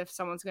forth if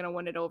someone's going to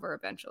win it over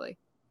eventually.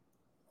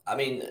 I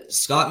mean,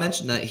 Scott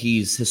mentioned that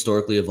he's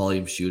historically a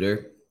volume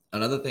shooter.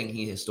 Another thing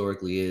he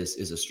historically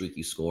is a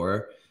streaky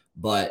scorer.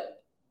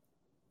 But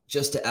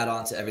just to add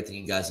on to everything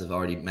you guys have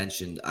already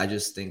mentioned, I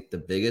just think the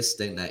biggest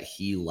thing that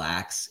he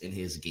lacks in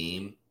his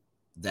game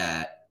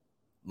that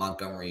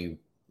Montgomery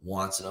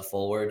wants in a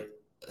forward,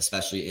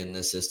 especially in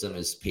this system,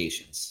 is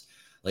patience.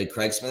 Like,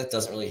 Craig Smith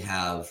doesn't really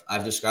have,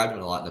 I've described him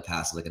a lot in the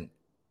past, like an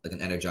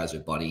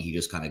Energizer bunny. He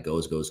just kind of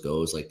goes.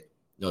 Like,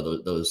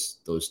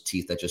 those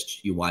teeth that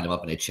just, you wind him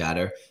up and they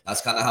chatter. That's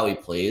kind of how he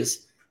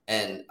plays.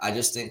 And I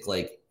just think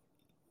like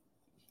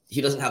he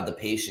doesn't have the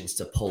patience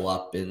to pull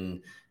up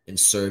and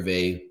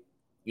survey,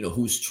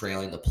 who's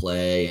trailing the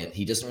play. And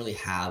he doesn't really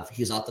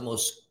he's not the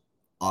most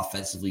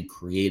offensively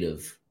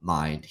creative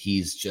mind.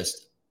 He's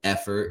just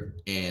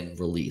effort and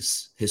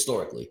release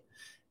historically.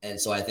 And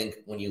so I think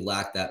when you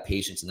lack that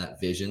patience and that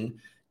vision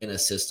in a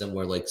system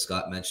where, like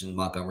Scott mentioned,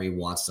 Montgomery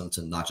wants them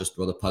to not just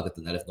throw the puck at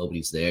the net if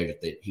nobody's there.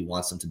 He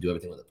wants them to do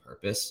everything with a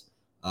purpose.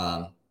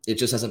 It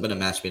just hasn't been a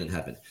match made in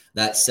heaven.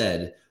 That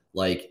said,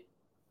 like,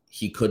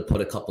 he could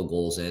put a couple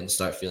goals in,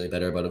 start feeling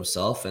better about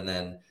himself, and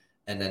then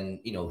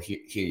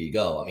here you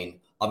go. I mean,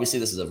 obviously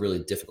this is a really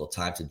difficult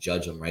time to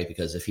judge him, right?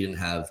 Because if he didn't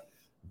have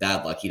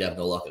bad luck, he'd have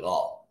no luck at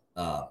all.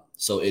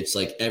 So it's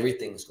like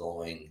everything's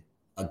going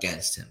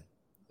against him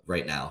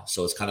right now.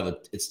 So it's kind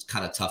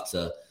of tough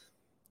to,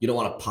 you don't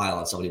want to pile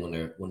on somebody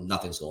when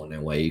nothing's going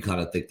their way. You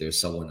kind of think there's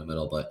someone in the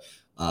middle, but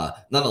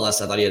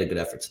nonetheless, I thought he had a good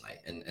effort tonight,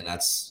 and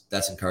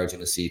that's encouraging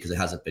to see, because it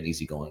hasn't been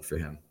easy going for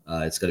him.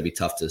 It's going to be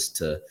tough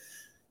to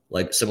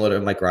like, similar to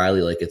Mike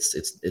Riley, like it's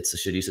a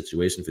shitty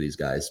situation for they's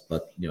guys,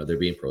 but they're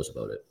being pros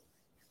about it.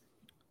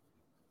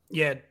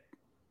 Yeah,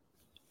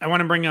 I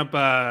want to bring up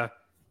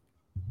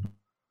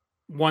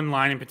one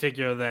line in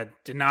particular that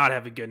did not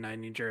have a good night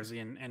in New Jersey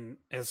and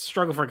has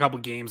struggled for a couple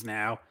games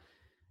now.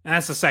 And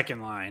that's the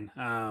second line.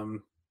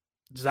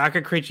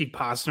 Zacha, Krejci,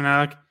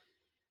 Pastrnak.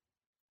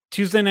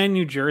 Tuesday night in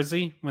New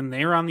Jersey, when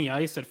they were on the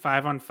ice at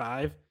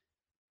 5-on-5,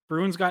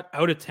 Bruins got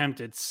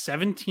out-attempted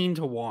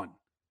 17-1.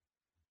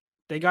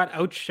 They got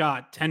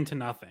outshot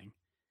 10-0.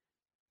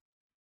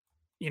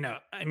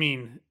 I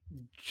mean,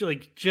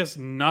 like just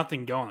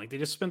nothing going. Like they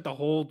just spent the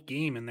whole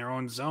game in their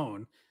own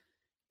zone.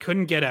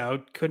 Couldn't get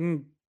out,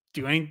 couldn't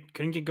do anything,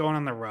 couldn't get going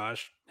on the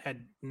rush,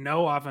 had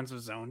no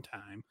offensive zone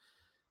time.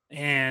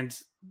 And,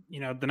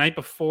 the night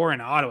before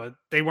in Ottawa,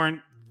 they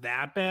weren't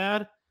that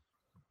bad,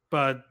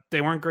 but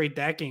they weren't great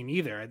that game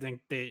either. I think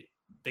they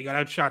got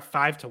outshot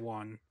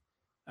 5-1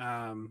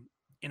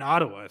 in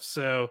Ottawa.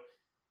 So,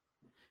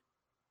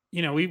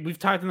 we've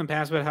talked in the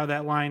past about how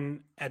that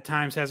line at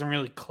times hasn't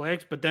really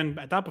clicked, but then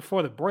I thought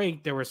before the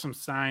break, there were some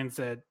signs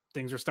that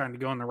things were starting to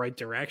go in the right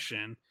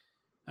direction.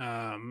 So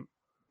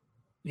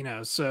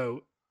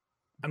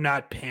I'm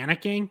not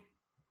panicking.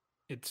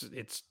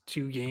 It's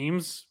 2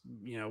 games.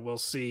 We'll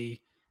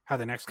see how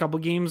the next couple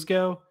games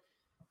go,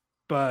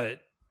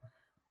 but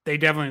they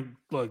definitely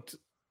looked,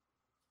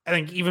 I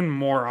think, even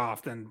more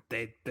off than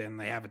they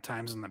have at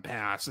times in the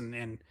past.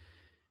 And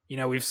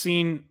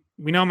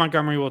we know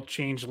Montgomery will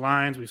change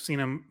lines. We've seen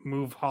him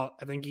move Hall.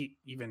 I think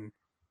even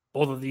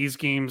both of these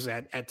games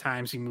at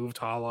times he moved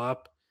Hall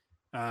up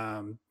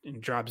and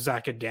dropped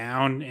Zacha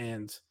down.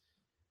 And,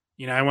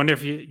 I wonder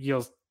if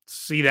you'll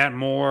see that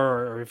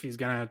more or if he's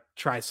going to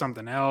try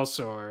something else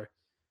or,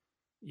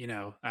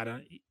 I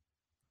don't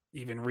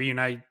even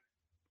reunite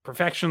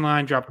perfection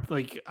line drop.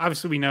 Like,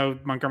 obviously we know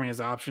Montgomery has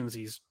options.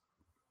 He's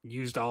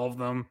used all of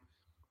them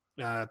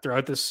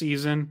throughout this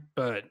season,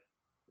 but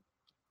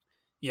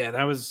yeah,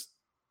 this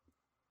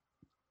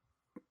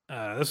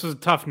was a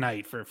tough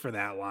night for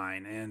that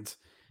line. And,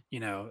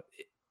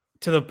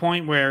 to the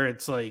point where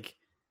it's like,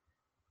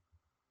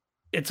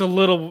 it's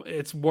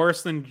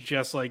worse than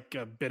just like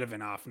a bit of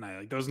an off night.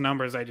 Like those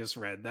numbers I just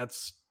read,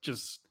 that's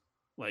just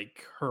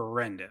like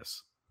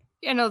horrendous.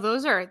 Yeah, no,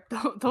 those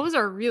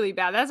are really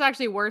bad. That's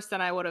actually worse than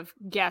I would have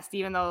guessed,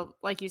 even though,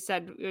 like you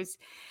said, it was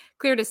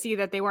clear to see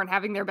that they weren't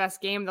having their best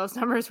game. Those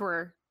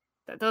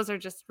are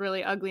just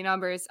really ugly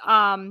numbers.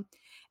 And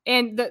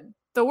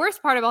the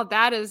worst part about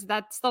that is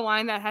that's the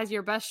line that has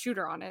your best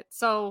shooter on it.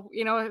 So,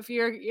 if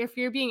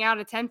you're being out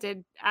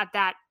attempted at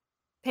that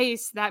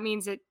pace, that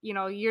means that, you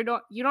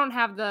don't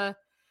have the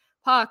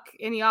puck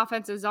in the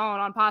offensive zone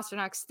on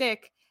Pasternak's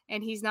stick,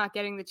 and he's not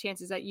getting the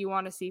chances that you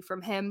want to see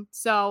from him.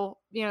 So,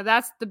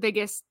 that's the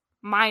biggest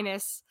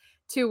minus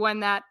to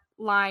when that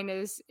line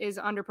is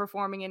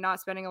underperforming and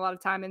not spending a lot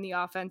of time in the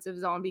offensive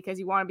zone, because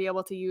you want to be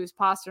able to use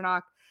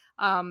Pastrnak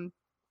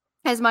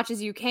as much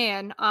as you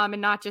can,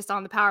 and not just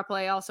on the power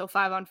play, also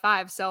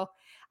 5-on-5. So,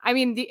 I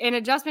mean, an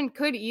adjustment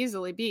could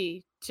easily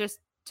be just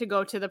to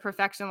go to the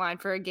perfection line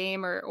for a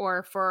game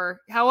or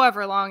for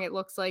however long it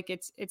looks like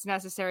it's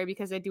necessary,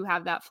 because they do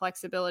have that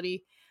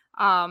flexibility.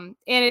 And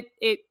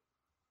it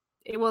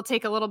will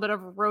take a little bit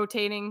of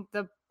rotating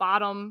the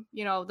bottom,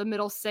 the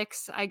middle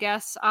 6, I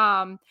guess.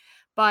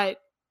 But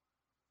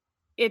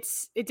it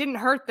didn't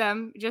hurt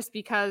them just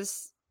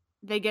because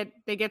they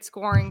get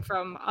scoring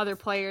from other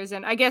players.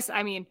 And I guess,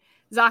 I mean,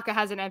 Zacha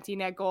has an empty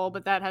net goal,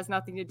 but that has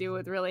nothing to do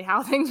with really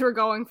how things were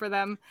going for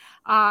them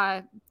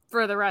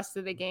for the rest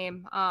of the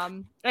game. I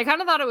kind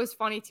of thought it was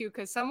funny too,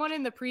 because someone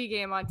in the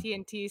pregame on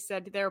TNT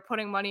said they were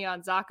putting money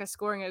on Zacha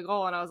scoring a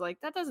goal, and I was like,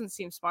 that doesn't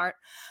seem smart.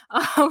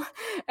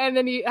 And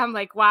then I'm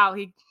like, wow,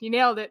 he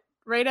nailed it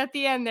right at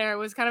the end there. It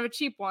was kind of a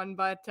cheap one,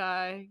 but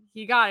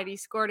he got it. He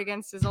scored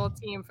against his old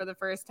team for the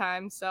first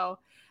time. So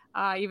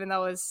even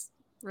though it was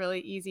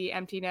really easy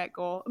empty net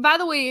goal. By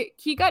the way,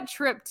 he got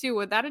tripped too.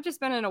 Would that have just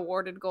been an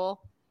awarded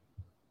goal?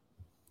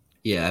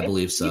 Yeah, I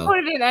believe so. You put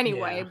it in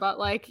anyway, but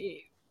like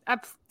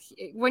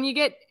when you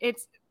get,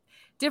 it's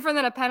different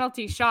than a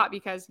penalty shot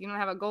because you don't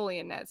have a goalie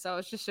in net. So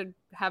it just should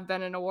have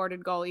been an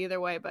awarded goal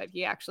either way, but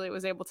he actually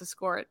was able to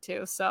score it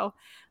too. So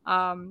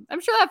I'm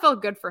sure that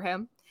felt good for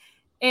him.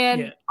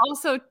 And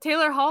also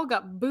Taylor Hall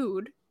got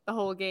booed the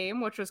whole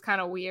game, which was kind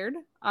of weird.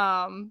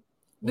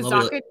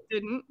 Zacha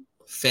didn't.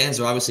 Fans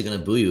are obviously going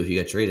to boo you if you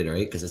get traded,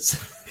 right? Because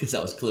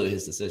that was clearly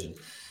his decision.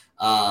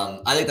 I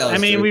think that was. I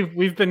mean,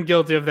 we've been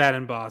guilty of that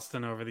in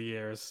Boston over the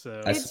years.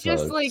 So it's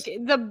just like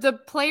the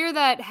player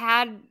that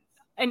had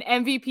an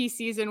MVP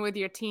season with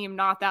your team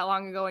not that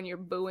long ago, and you're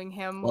booing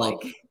him. Well,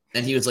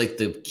 and he was like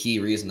the key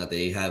reason that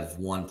they have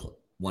one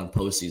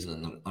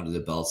postseason under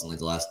their belts in like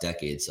the last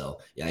decade. So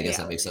yeah, I guess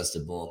that makes sense to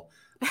boo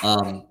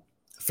him.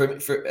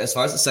 For as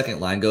far as the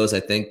second line goes,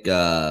 I think.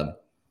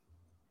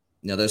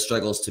 Their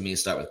struggles to me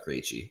start with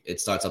Krejci.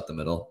 It starts up the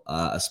middle,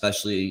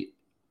 especially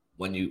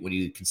when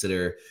you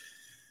consider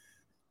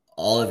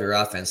all of your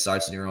offense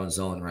starts in your own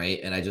zone, right?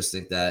 And I just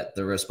think that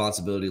the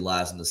responsibility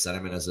lies in the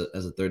centerman as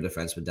a third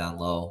defenseman down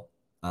low,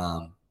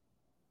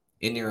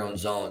 in your own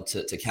zone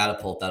to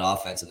catapult that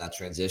offense and that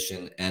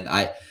transition. And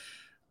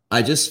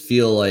I just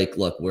feel like,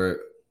 look, we're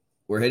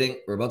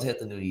about to hit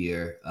the new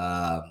year.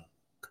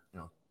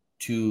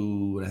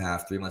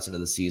 2.5, 3 months into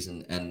the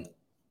season. And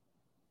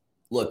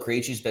look,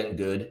 Krejci's been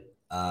good.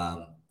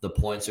 The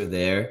points are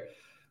there.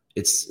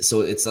 It's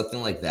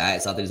something like that.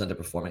 It's not that he's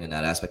underperforming in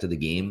that aspect of the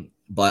game,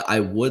 but I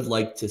would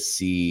like to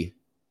see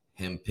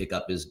him pick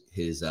up his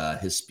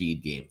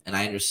speed game. And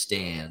I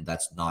understand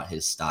that's not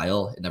his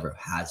style. It never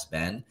has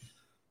been.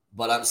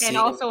 But I'm seeing, and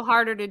also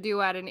harder to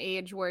do at an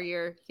age where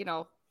you're,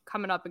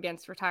 coming up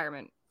against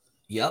retirement.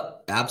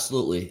 Yep,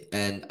 absolutely.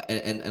 And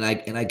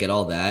I get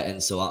all that.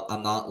 And so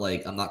I'm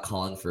not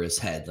calling for his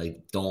head.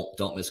 Like,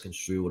 don't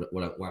misconstrue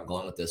where I'm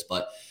going with this,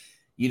 but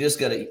you just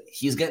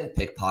he's getting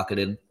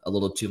pickpocketed a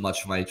little too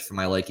much for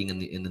my liking in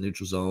the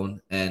neutral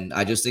zone. And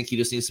I just think he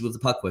just needs to move the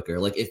puck quicker.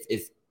 Like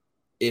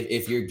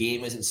if your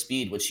game isn't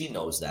speed, which he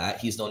knows that,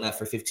 he's known that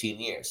for 15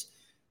 years,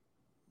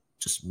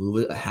 just move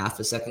it a half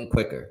a second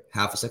quicker.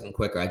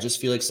 I just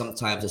feel like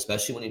sometimes,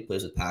 especially when he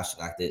plays with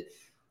Pastrnak, that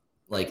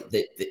like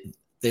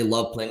they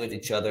love playing with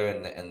each other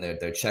and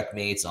they're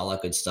checkmates and all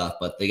that good stuff,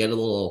 but they get a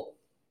little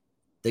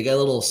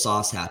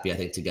sauce happy, I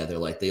think, together.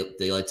 Like they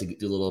like to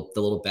do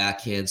the little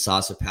backhand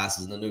saucer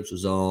passes in the neutral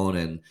zone,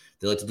 and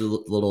they like to do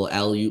the little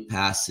alley-oop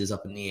passes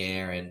up in the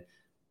air and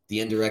the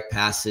indirect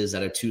passes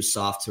that are too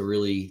soft to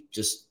really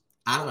just,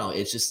 I don't know.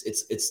 It's just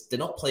they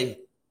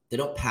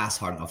don't pass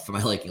hard enough for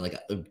my liking. Like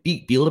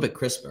be a little bit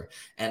crisper.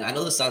 And I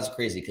know this sounds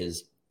crazy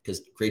because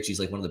Krejci's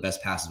like one of the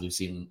best passes we've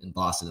seen in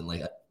Boston in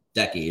like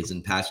decades,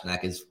 and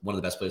Pastrnak is one of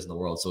the best players in the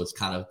world. So it's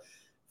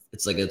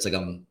like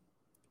I'm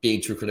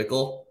being too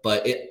critical,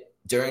 but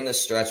during the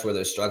stretch where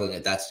they're struggling,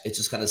 it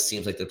just kind of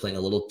seems like they're playing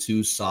a little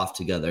too soft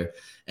together.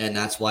 And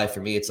that's why for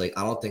me, it's like,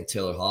 I don't think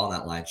Taylor Hall on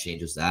that line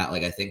changes that.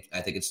 Like, I think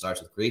it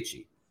starts with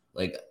Krejci.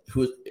 Like,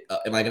 who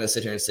am I going to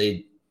sit here and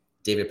say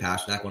David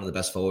Pastrnak, one of the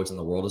best forwards in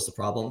the world, is the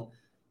problem?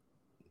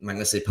 Am I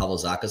going to say Pavel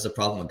Zacha is the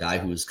problem? A guy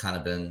who's kind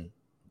of been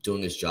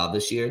doing his job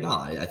this year? No,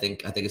 I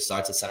think it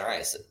starts at center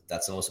ice.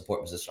 That's the most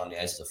important position on the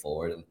ice as a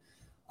forward. And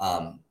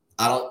I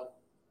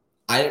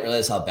didn't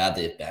realize how bad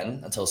they've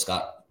been until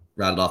Scott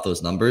rattled off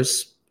those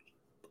numbers.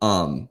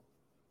 But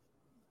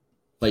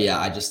yeah,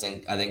 I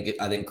think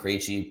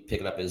Krejci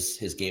picking up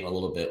his game a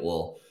little bit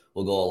will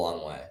go a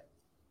long way.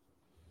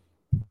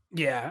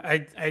 Yeah,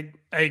 I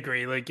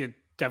agree. Like, it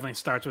definitely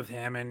starts with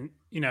him, and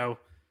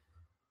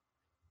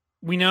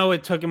we know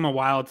it took him a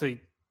while to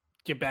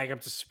get back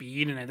up to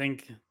speed, and I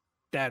think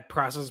that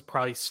process is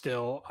probably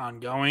still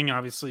ongoing.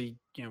 Obviously,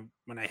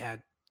 when I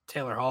had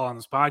Taylor Hall on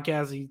this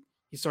podcast, he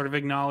sort of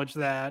acknowledged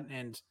that,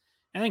 and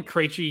I think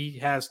Krejci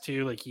has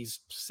too. Like, he's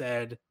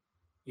said,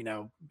 he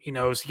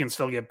knows he can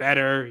still get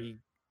better. He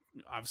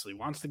obviously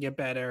wants to get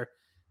better.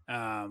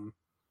 But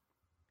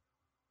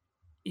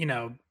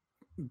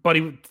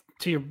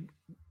to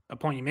a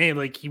point you made,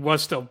 like, he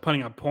was still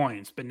putting up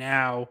points, but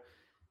now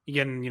you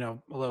getting, a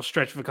little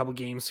stretch of a couple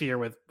games here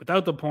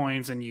without the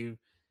points, and you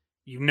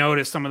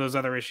notice some of those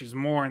other issues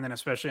more. And then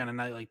especially on a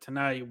night like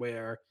tonight,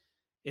 where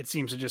it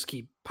seems to just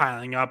keep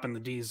piling up in the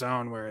D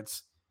zone, where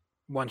it's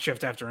one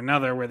shift after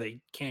another where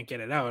they can't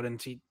get it out. And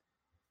to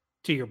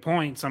your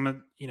point, some of,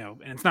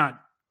 and it's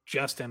not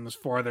just him, there's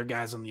 4 other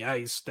guys on the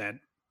ice that,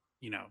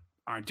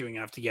 aren't doing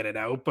enough to get it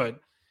out. But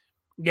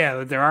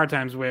yeah, there are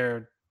times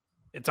where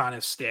it's on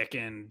his stick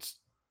and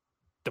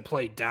the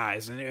play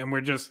dies. And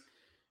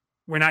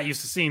we're not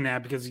used to seeing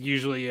that, because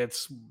usually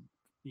it's,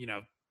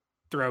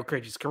 throughout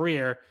Krejci's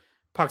career,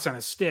 pucks on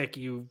his stick,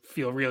 you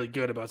feel really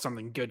good about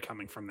something good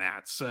coming from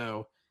that.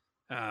 So,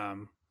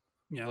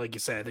 like you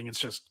said, I think it's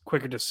just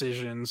quicker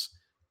decisions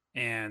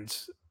and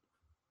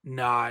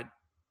not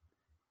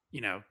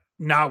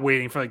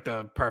waiting for like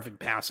the perfect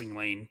passing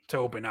lane to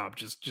open up.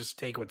 Just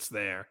take what's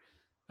there.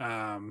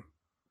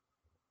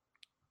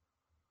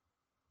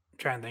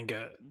 Trying to think.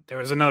 There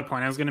was another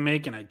point I was going to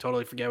make, and I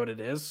totally forget what it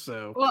is.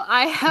 So, well,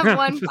 I have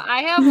one.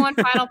 I have one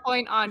final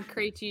point on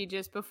Krejci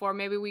just before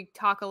maybe we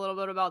talk a little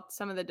bit about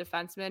some of the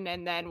defensemen,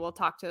 and then we'll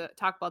talk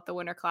about the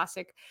Winter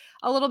Classic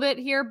a little bit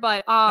here.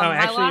 But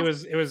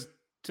it was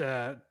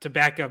to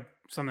back up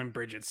something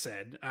Bridget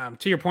said.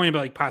 To your point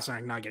about like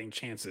Pastrnak not getting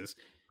chances,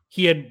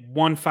 he had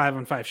 1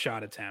 5-on-5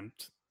 shot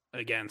attempt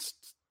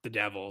against the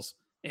Devils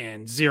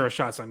and 0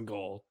 shots on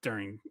goal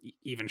during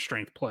even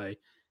strength play.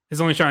 His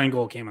only shot on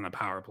goal came on the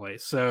power play.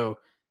 So,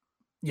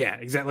 yeah,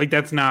 exactly. Like,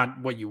 that's not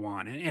what you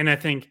want. And I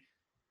think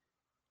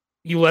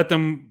you let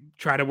them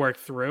try to work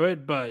through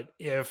it. But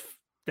if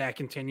that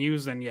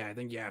continues, then, yeah, I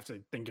think you have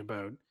to think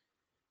about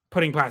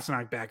putting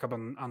Pastrnak back up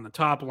on the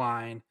top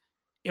line,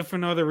 if for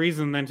no other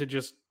reason than to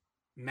just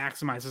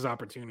maximize his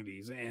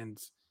opportunities.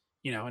 And,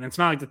 and it's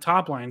not like the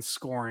top line's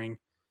scoring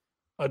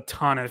a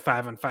ton at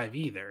 5-on-5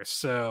 either.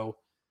 So,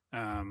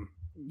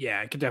 yeah,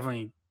 I could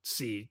definitely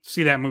see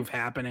that move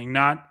happening.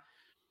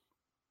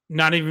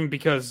 Not even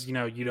because, you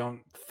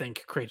don't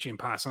think Krejci and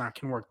Pastrnak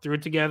can work through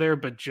it together,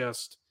 but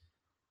just,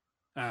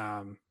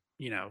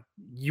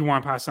 you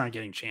want Pastrnak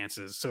getting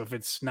chances. So if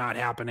it's not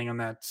happening on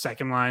that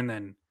second line,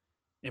 then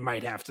it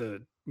might have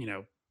to,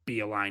 be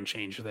a line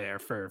change there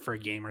for a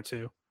game or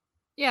two.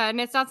 Yeah,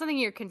 and it's not something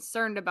you're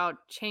concerned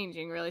about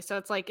changing really. So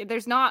it's like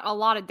there's not a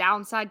lot of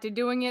downside to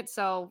doing it.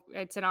 So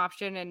it's an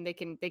option and they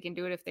can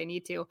do it if they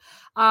need to.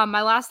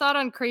 My last thought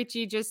on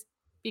Krejci, just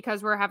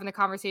because we're having the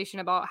conversation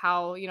about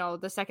how,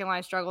 the second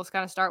line struggles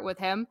kind of start with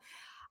him.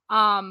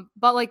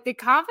 But like the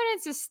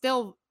confidence is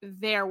still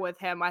there with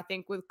him, I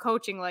think, with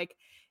coaching. Like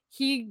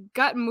he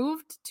got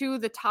moved to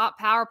the top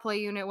power play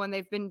unit when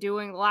they've been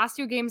doing the last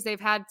 2 games, they've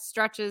had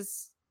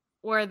stretches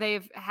where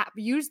they've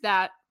used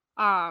that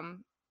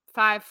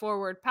 5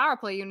 forward power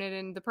play unit,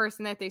 and the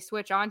person that they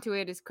switch onto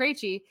it is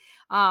Krejci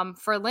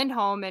for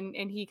Lindholm,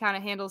 and he kind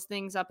of handles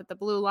things up at the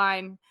blue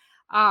line.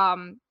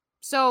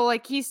 So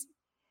like he's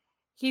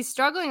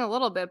struggling a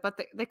little bit, but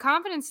the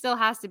confidence still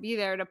has to be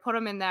there to put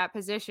him in that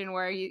position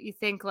where you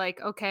think like,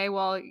 okay,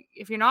 well,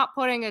 if you're not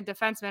putting a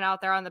defenseman out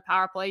there on the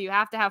power play, you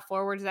have to have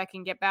forwards that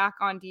can get back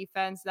on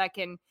defense, that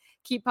can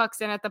keep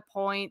pucks in at the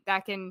point,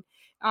 that can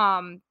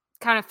kind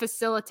of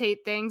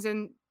facilitate things.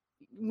 And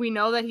we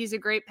know that he's a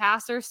great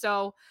passer,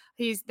 so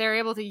they're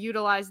able to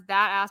utilize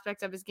that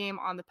aspect of his game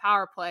on the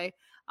power play.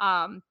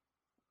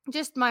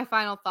 Just my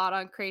final thought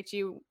on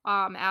Krejci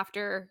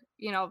after,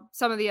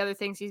 some of the other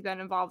things he's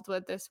been involved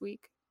with this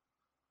week.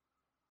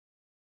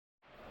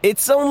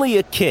 It's only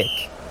a kick,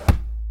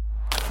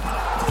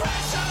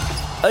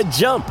 a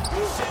jump,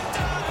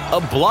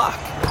 a block.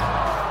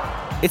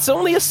 It's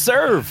only a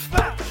serve.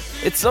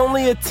 It's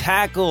only a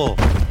tackle,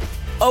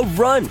 a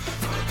run.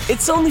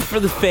 It's only for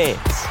the fans.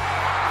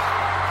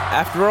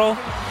 After all,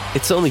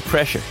 it's only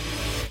pressure.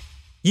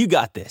 You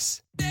got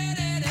this.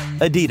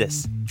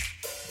 Adidas.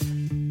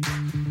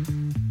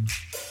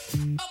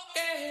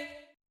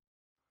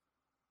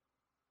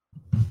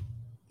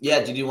 Yeah,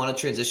 did you want to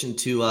transition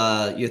to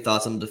your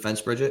thoughts on the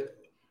defense, Bridget?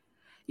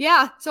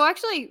 Yeah, so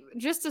actually,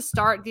 just to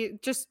start,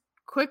 just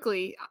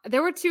quickly,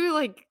 there were 2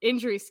 like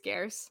injury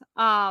scares.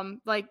 In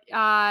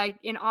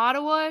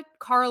Ottawa,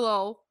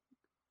 Carlo,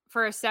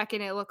 for a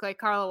second, it looked like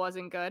Carlo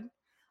wasn't good.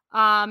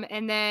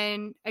 And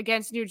then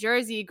against New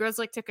Jersey,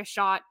 Grizzly took a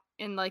shot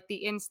in like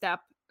the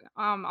instep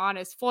on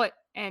his foot,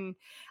 and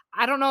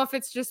I don't know if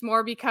it's just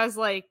more because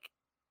like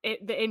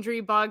the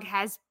injury bug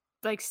has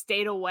like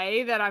stayed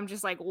away that I'm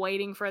just like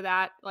waiting for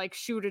that like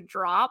shoe to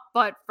drop.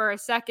 But for a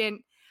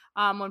second,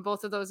 when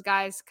both of those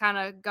guys kind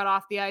of got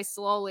off the ice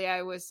slowly,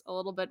 I was a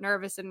little bit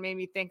nervous and made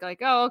me think like,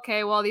 oh,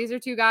 okay, well, these are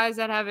 2 guys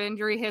that have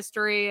injury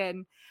history,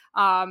 and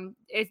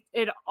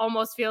it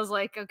almost feels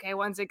like, okay,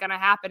 when's it going to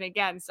happen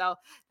again? So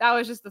that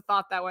was just the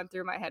thought that went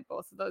through my head,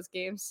 both of those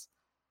games.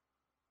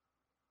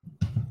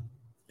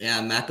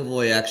 Yeah,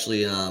 McAvoy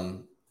actually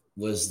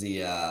was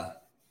the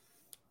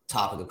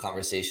topic of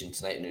conversation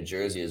tonight in New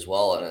Jersey as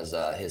well, and as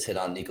his hit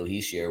on Nico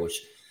Hischier,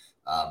 which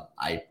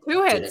I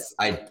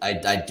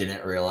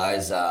didn't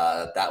realize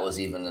that was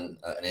even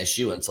an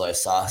issue until I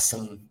saw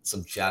some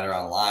chatter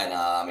online.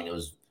 I mean, it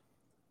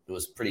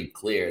was pretty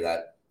clear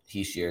that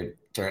Hischier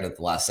turned at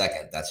the last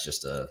second. That's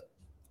just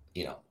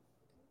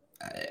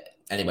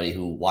anybody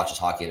who watches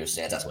hockey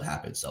understands that's what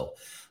happened. So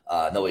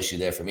no issue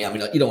there for me. I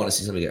mean, you don't want to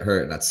see somebody get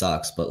hurt, and that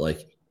sucks. But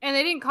like, and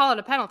they didn't call it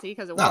a penalty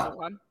because it wasn't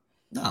one.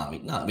 No, I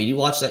mean, you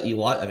watch that.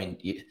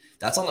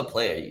 That's on the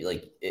player.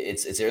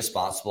 It's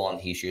irresponsible on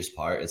Hischier's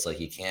part. It's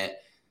like you can't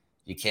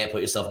put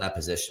yourself in that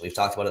position. We've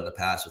talked about it in the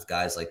past with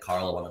guys like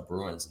Carlo on the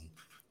Bruins, and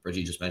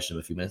Bridgie just mentioned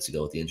him a few minutes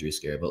ago with the injury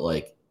scare. But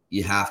like,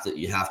 you have to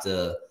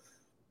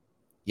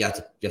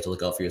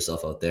look out for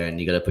yourself out there, and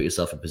you got to put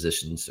yourself in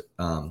positions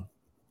to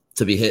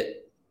be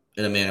hit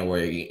in a manner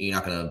where you're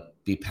not going to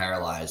be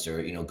paralyzed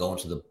or go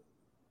into the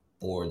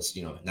boards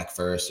neck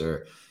first,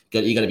 or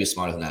you got to be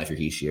smarter than that if you're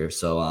Hischier.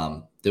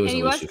 So there was.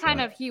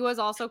 And he was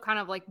also kind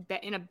of like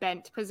in a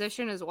bent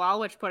position as well,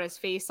 which put his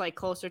face like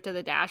closer to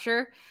the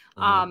dasher.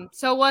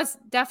 So it was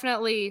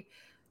definitely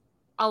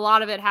a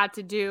lot of it had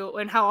to do,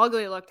 and how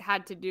ugly it looked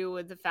had to do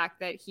with the fact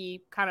that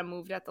he kind of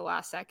moved at the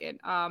last second.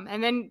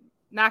 And then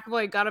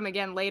McAvoy got him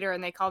again later,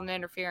 and they called an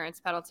interference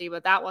penalty,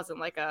 but that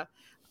wasn't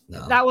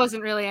that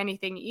wasn't really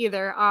anything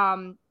either.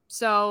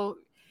 So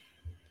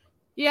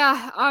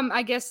yeah,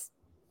 I guess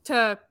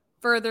to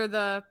further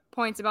the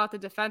points about the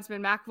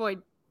defenseman,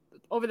 McAvoy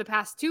over the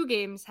past 2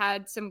 games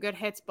had some good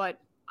hits, but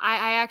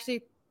I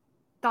actually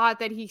thought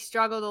that he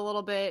struggled a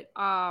little bit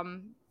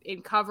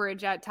in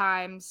coverage at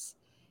times.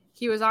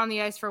 He was on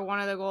the ice for one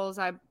of the goals,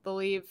 I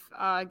believe,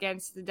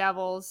 against the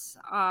Devils.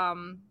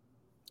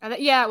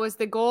 It was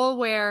the goal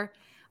where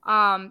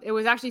it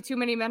was actually too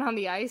many men on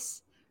the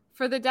ice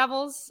for the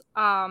Devils,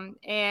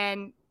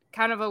 and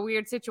kind of a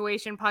weird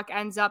situation. Puck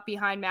ends up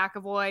behind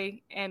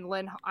McAvoy, and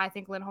I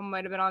think Lindholm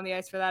might have been on the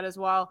ice for that as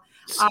well.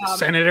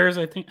 Senators,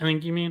 I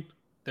think you mean.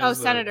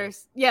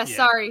 Senators. Yes, yeah.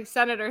 Sorry,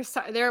 Senators.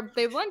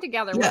 They blend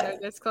together when they're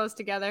this close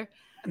together.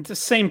 It's the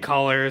same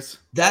colors.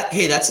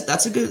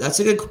 That's a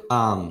good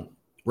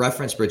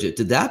reference, Bridget.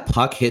 Did that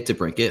puck hit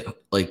DeBrincat?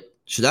 Like,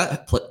 should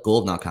that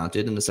goal have not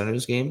counted in the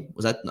Senators game?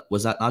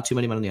 Was that not too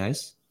many men on the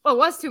ice? Well, it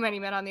was too many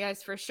men on the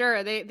ice for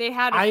sure. They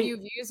had a few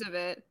views of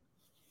it.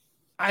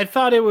 I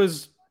thought it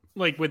was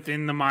like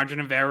within the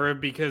margin of error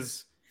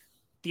because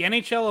the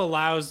NHL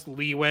allows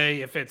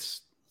leeway if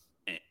it's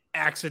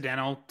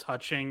accidental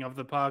touching of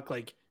the puck,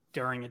 like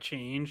during a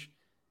change.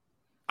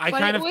 I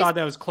kind of thought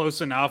that was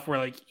close enough where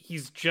like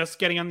he's just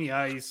getting on the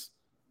ice,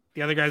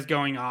 the other guy's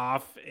going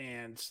off,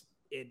 and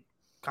it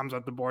comes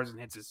up the boards and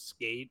hits his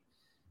skate.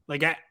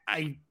 Like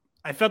I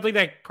felt like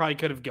that probably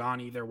could have gone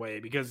either way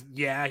because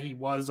he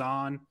was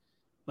on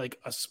like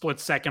a split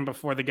second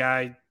before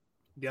the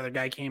other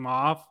guy came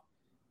off,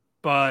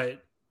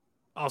 but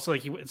also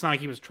like it's not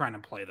like he was trying to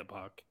play the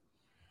puck.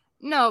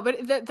 No,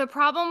 but the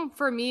problem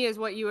for me is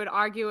what you would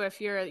argue if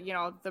you're,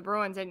 the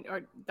Bruins,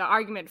 or the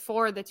argument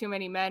for the too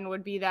many men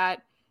would be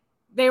that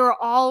they were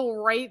all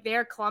right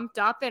there clumped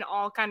up and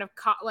all kind of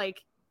caught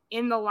like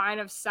in the line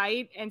of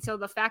sight. And so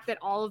the fact that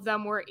all of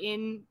them were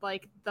in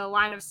like the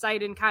line of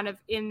sight and kind of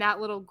in that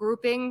little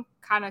grouping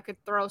kind of could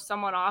throw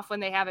someone off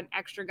when they have an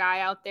extra guy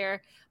out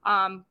there.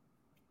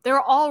 They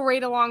were all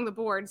right along the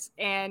boards,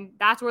 and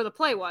that's where the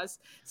play was.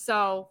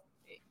 So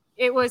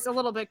it was a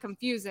little bit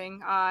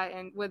confusing,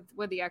 and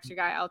with the extra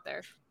guy out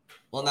there.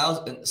 Well,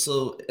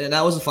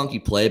 that was a funky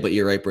play, but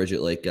you're right,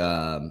 Bridget. Like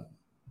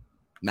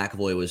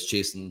McAvoy was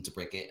chasing to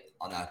break it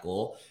on that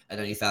goal, and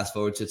then you fast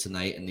forward to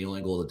tonight, and the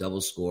only goal the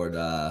Devils scored,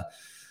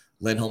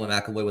 Lindholm and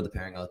McAvoy with the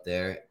pairing out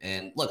there.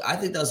 And look, I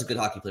think that was a good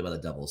hockey play by the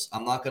Devils.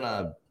 I'm not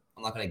gonna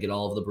get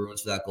all of the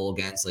Bruins for that goal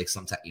against. Like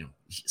sometimes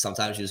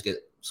you just get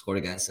scored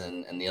against,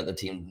 and the other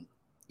team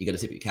you got to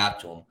tip your cap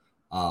to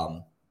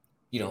them.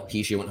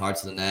 He went hard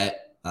to the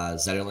net.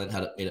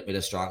 Zetterlund made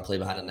a strong play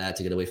behind the net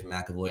to get away from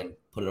McAvoy and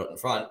put it out in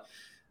front.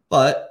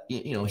 But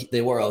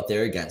they were out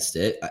there against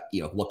it.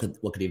 What could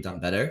he have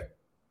done better?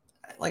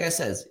 Like I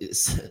said,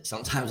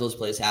 sometimes those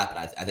plays happen.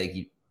 I think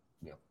you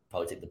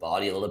probably take the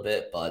body a little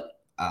bit, but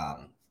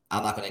I'm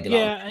not going to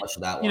get on much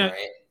of that one.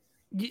 Right?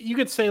 You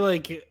could say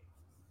like,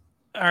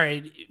 all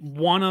right,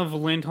 one of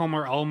Lindholm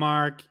or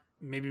Ullmark,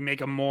 maybe make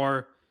a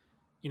more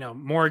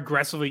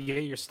aggressively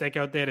get your stick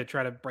out there to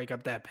try to break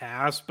up that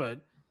pass,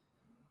 but.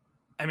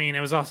 I mean,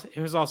 it was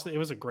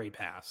a great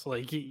pass.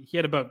 Like he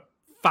had about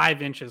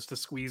 5 inches to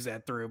squeeze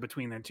that through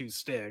between their two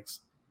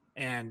sticks,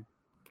 and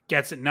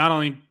gets it not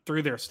only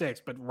through their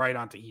sticks but right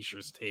onto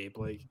Eisher's tape.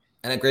 Like,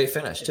 and a great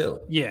finish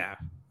too. Yeah.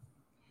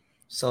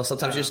 So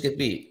sometimes you just get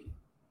beat.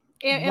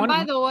 And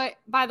by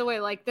the way,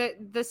 like the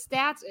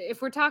stats,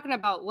 if we're talking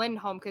about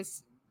Lindholm,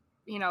 because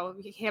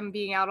him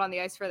being out on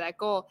the ice for that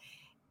goal,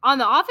 on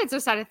the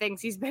offensive side of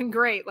things, he's been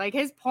great. Like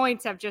his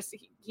points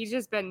he's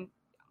just been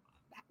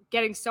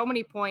getting so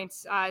many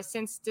points.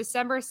 Since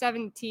December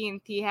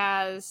 17th, he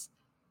has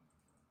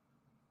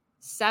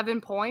 7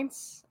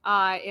 points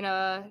in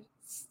a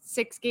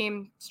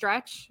 6-game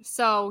stretch.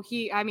 So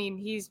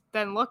he's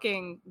been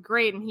looking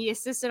great, and he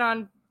assisted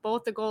on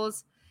both the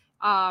goals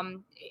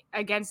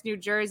against New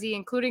Jersey,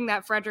 including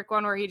that Frederick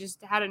one where he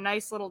just had a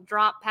nice little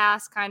drop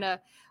pass, kind of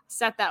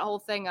set that whole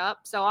thing up.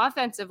 So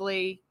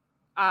offensively,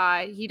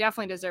 he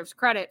definitely deserves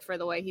credit for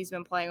the way he's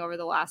been playing over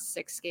the last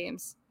 6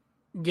 games.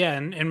 Yeah,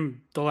 and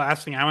the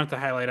last thing I wanted to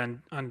highlight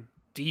on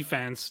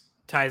defense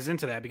ties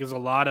into that, because a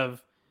lot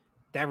of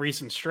that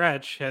recent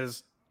stretch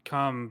has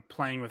come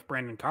playing with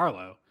Brandon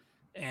Carlo.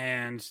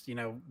 And,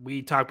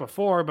 we talked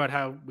before about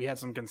how we had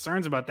some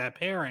concerns about that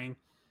pairing.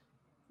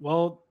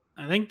 Well,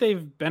 I think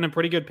they've been a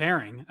pretty good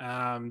pairing.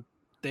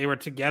 They were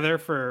together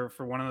for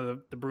one of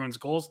the Bruins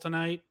goals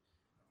tonight,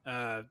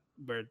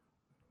 where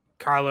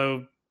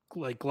Carlo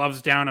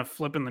gloves down a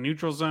flip in the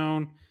neutral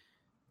zone,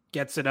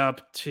 gets it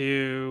up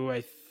to,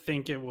 I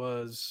think it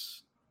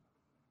was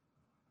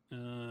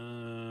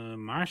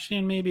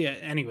Marchand maybe.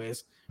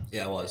 Anyways.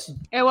 Yeah, it was.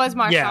 It was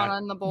Marchand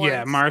on the boards.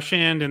 Yeah,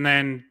 Marchand, and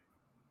then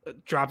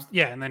drops.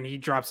 Yeah, and then he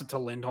drops it to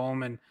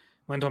Lindholm, and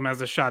Lindholm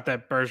has a shot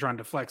that Bergeron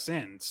deflects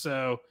in.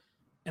 So,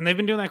 and they've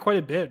been doing that quite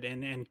a bit,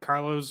 and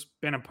Carlo's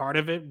been a part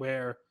of it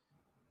where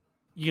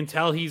you can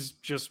tell he's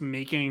just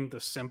making the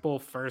simple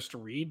first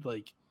read.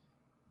 Like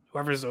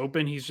whoever's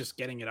open, he's just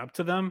getting it up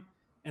to them.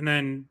 And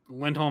then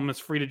Lindholm is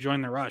free to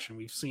join the rush. And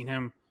we've seen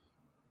him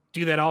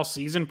do that all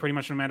season, pretty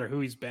much no matter who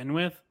he's been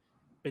with.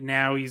 But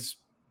now he's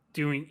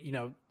doing,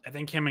 I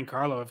think him and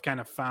Carlo have kind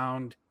of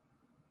found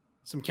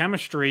some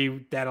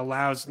chemistry that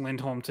allows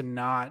Lindholm to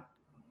not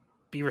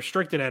be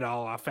restricted at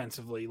all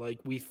offensively. Like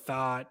we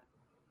thought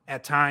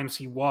at times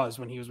he was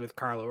when he was with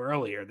Carlo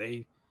earlier.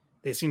 They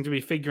seem to be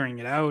figuring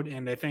it out.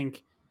 And I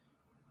think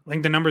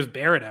the numbers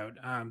bear it out.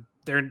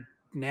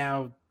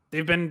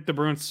 They've been the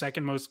Bruins'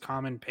 second most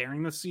common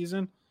pairing this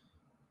season.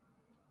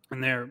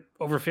 And they're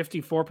over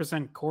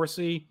 54%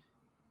 Corsi.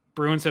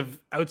 Bruins have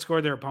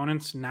outscored their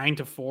opponents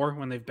 9-4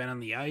 when they've been on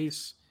the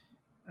ice.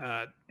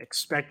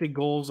 Expected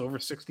goals over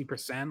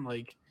 60%.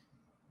 Like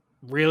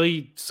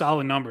really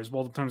solid numbers,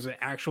 both in terms of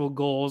actual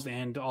goals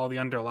and all the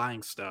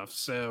underlying stuff.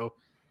 So,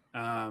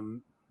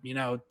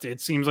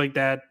 it seems like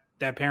that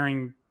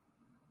pairing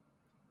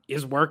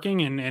is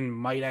working and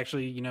might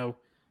actually,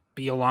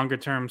 be a longer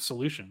term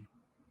solution.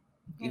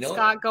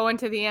 Scott, going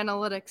to the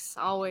analytics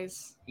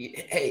always.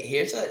 Hey,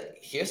 here's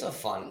a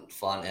fun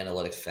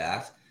analytics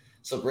fact.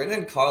 So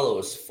Brandon Carlo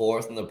is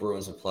 4th in the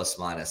Bruins in plus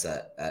minus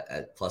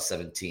at plus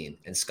 17.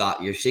 And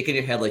Scott, you're shaking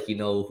your head like you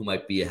know who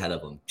might be ahead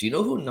of him. Do you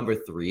know who number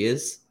 3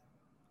 is?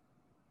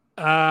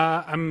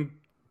 I'm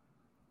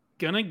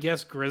gonna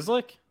guess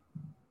Grizzlick.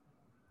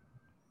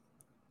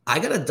 I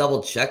gotta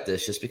double check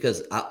this just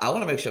because I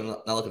want to make sure I'm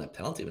not looking at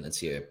penalty minutes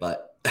here,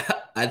 but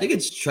I think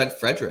it's Trent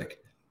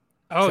Frederick.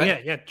 Oh,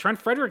 yeah.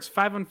 Trent Frederick's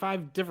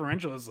 5-on-5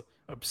 differential is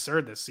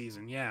absurd this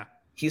season. Yeah.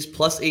 He's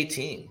plus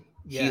 18.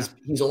 Yeah.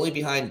 He's only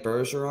behind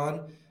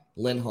Bergeron,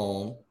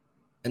 Lindholm,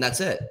 and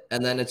that's it.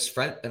 And then it's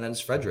Frederick, and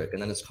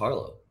then it's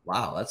Carlo.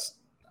 Wow, that's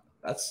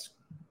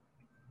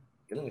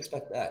didn't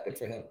expect that. Good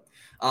for him.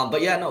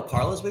 But yeah, no,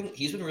 Carlo's been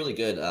really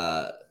good.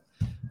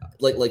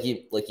 Like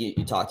you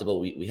talked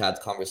about, we had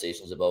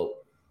conversations about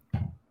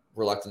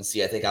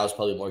reluctancy. I think I was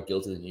probably more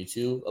guilty than you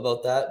two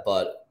about that,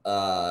 but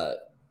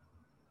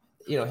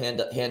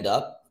hand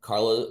up,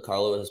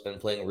 Carlo has been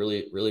playing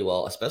really, really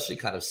well, especially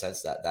kind of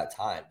since that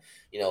time.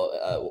 He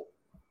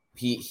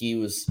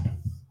was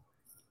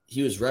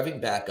revving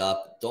back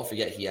up. Don't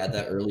forget he had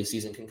that early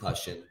season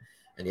concussion,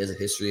 and he has a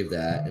history of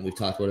that. And we've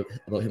talked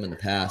about him in the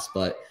past,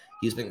 but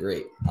he's been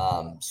great.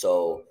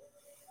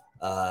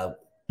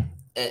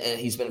 And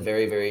he's been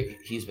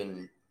he's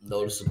been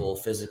noticeable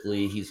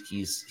physically. He's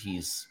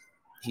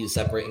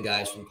separating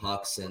guys from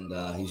pucks, and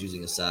he's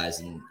using his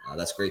size, and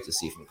that's great to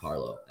see from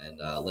Carlo. And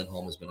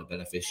Lindholm has been a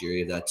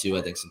beneficiary of that too.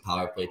 I think some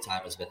power play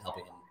time has been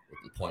helping him with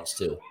the points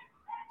too.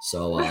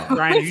 So,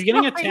 Brian, are you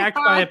getting attacked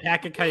by a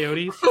pack of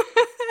coyotes?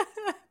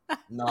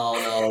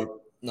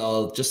 No,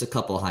 just a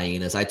couple of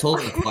hyenas. I told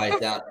them to quiet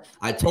down.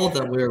 I told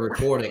them we were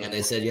recording, and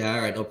they said, "Yeah,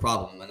 all right, no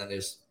problem." And then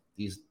there's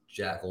these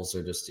jackals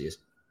are just these.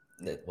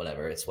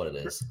 Whatever, it's what it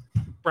is.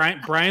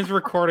 Brian's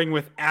recording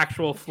with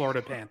actual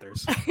Florida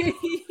Panthers. What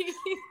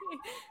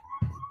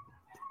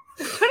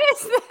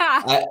is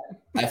that?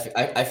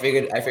 I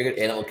figured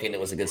Animal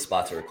Kingdom was a good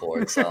spot to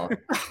record. So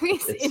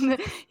he's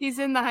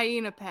in the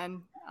hyena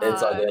pen.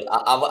 It's all good.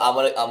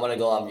 I'm gonna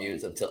go on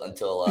mute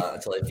until I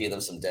feed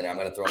them some dinner. I'm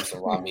gonna throw them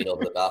some raw meat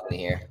over the balcony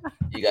here.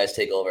 You guys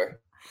take over.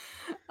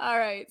 All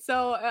right.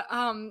 So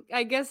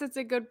I guess it's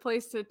a good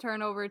place to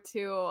turn over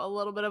to a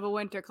little bit of a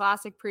Winter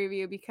Classic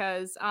preview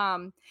because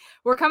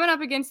we're coming up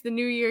against the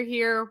new year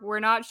here. We're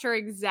not sure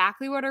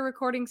exactly what our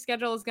recording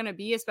schedule is going to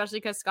be, especially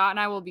because Scott and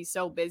I will be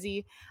so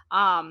busy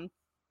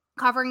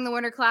covering the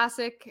Winter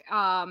Classic.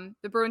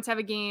 The Bruins have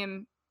a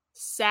game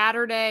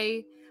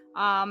Saturday,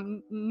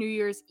 New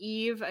Year's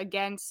Eve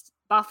against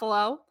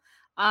Buffalo.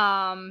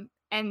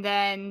 And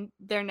then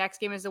their next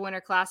game is the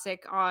Winter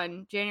Classic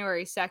on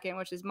January 2nd,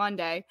 which is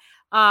Monday.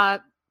 I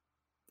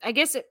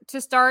guess to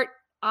start,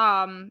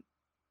 the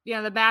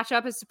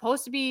matchup is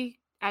supposed to be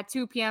at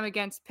 2 p.m.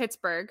 against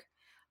Pittsburgh.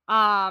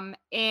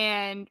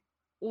 And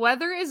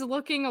weather is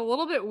looking a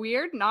little bit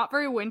weird, not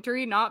very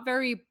wintry, not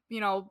very,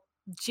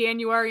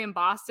 January in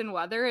Boston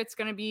weather. It's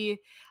going to be,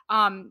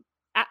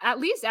 at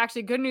least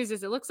actually good news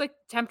is it looks like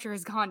temperature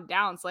has gone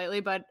down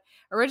slightly, but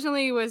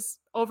originally was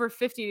over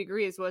 50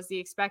 degrees was the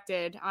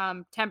expected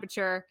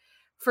temperature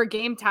for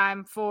game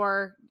time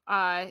for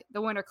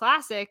the Winter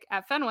Classic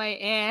at Fenway.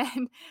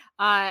 And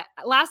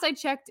last I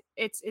checked,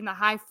 it's in the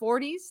high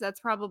 40s. That's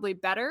probably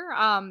better.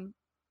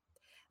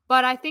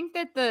 But I think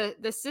that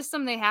the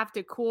system they have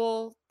to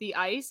cool the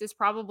ice is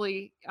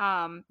probably,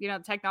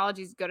 the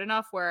technology is good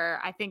enough where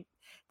I think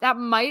that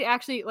might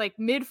actually like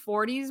mid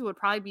 40s would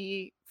probably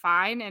be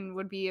fine and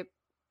would be,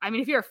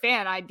 if you're a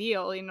fan,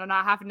 ideal,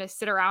 not having to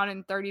sit around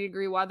in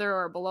 30-degree weather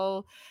or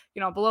below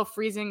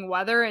freezing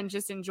weather and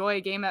just enjoy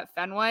a game at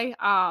Fenway.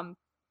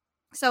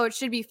 So it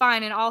should be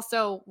fine. And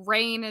also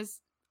rain is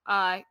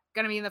going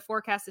to be in the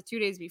forecast the 2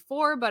 days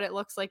before, but it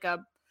looks like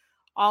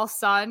all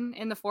sun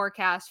in the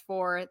forecast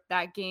for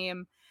that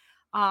game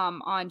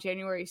on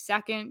January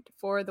 2nd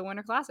for the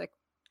Winter Classic.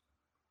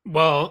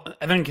 Well,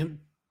 I think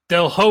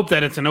they'll hope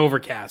that it's an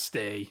overcast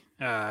day.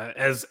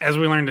 As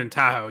we learned in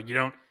Tahoe,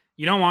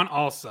 you don't want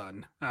all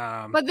sun.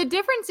 But the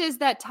difference is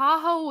that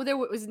Tahoe, there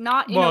was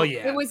not,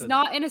 it was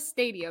not in a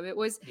stadium. It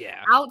was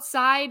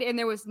outside, and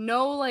there was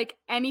no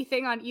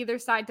anything on either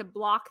side to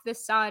block the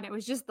sun. It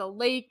was just the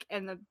lake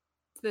and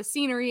the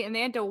scenery, and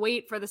they had to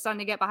wait for the sun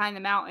to get behind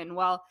the mountain.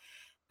 Well,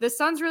 the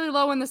sun's really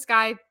low in the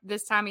sky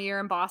this time of year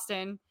in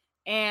Boston,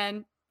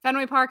 and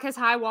Fenway Park has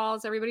high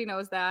walls. Everybody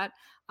knows that.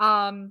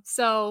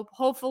 So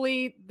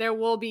hopefully there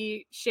will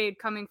be shade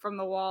coming from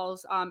the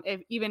walls,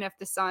 even if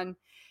the sun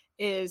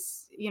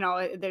is,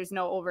 there's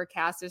no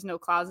overcast, there's no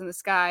clouds in the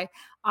sky.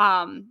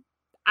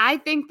 I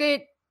think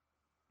that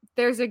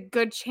there's a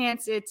good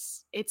chance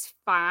it's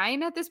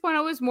fine at this point.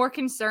 I was more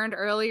concerned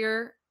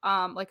earlier,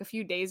 a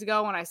few days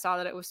ago when I saw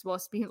that it was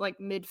supposed to be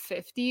mid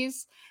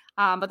 50s.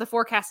 But the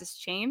forecast has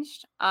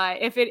changed.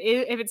 If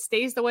it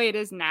stays the way it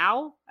is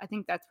now, I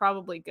think that's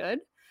probably good.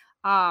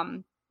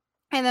 And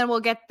then we'll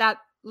get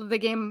the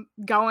game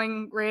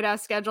going right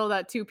as scheduled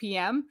at 2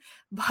 p.m.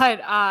 But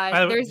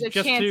there's a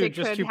chance it could have to wait.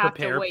 Just to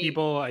prepare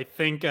people, I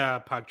think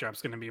puck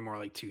drop's going to be more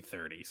like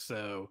 2:30.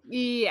 So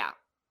yeah.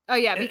 Oh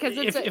yeah, because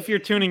if you're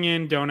tuning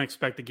in, don't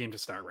expect the game to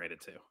start right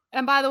at 2.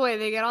 And by the way,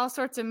 they get all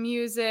sorts of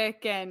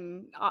music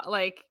and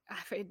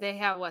they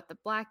have the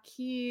Black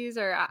Keys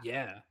or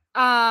yeah.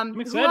 I'm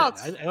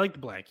excited. I like the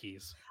Black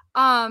Keys.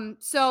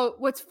 So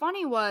what's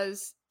funny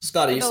was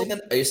Scott, are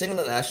you singing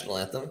the national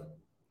anthem?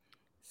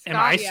 Am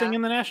I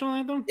singing the national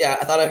anthem? Yeah,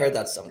 I thought I heard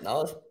that something.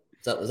 No,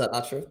 is that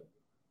not true?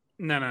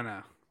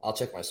 No. I'll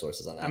check my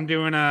sources on that. I'm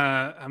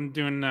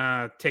doing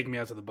take me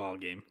out to the ball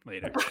game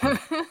later.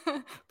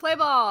 Play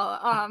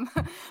ball.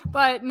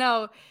 But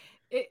no,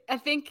 I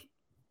think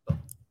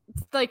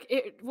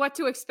what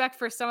to expect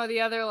for some of the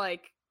other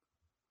like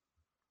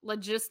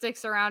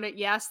logistics around it.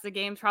 Yes, the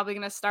game's probably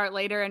going to start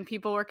later, and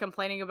people were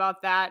complaining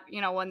about that,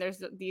 when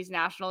there's these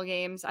national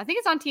games. I think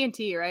it's on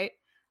TNT, right?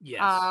 Yes.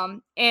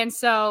 And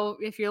so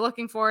if you're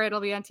looking for it,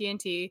 it'll be on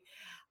TNT.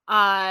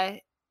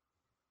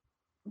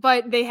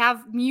 But they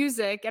have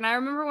music, and I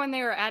remember when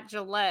they were at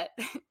Gillette,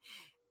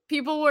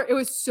 it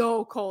was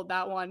so cold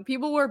that one.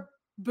 People were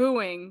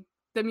booing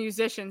the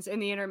musicians in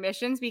the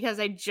intermissions because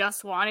they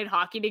just wanted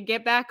hockey to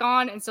get back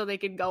on and so they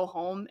could go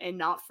home and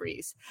not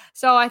freeze.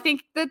 So I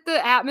think that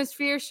the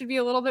atmosphere should be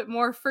a little bit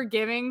more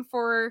forgiving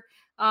for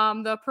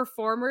the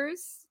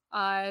performers.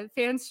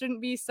 Fans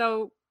shouldn't be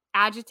so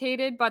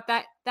agitated, but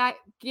that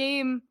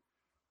game,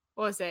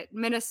 what was it,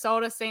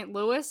 Minnesota, St.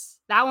 Louis?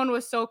 That one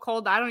was so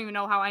cold, I don't even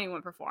know how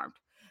anyone performed.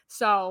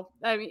 So,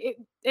 I mean,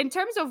 in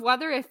terms of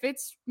weather, if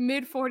it's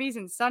mid-40s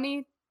and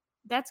sunny,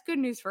 that's good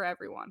news for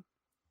everyone.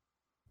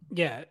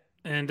 Yeah,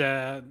 and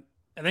I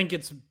think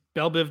it's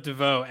Belle Biv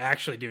DeVoe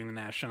actually doing the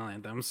national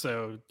anthem,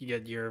 so you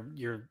get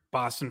your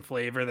Boston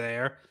flavor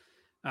there.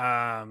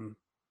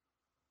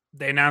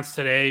 They announced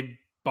today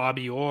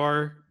Bobby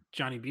Orr,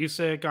 Johnny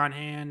Busick on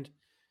hand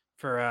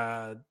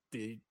for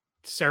the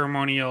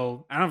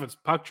ceremonial, I don't know if it's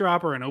puck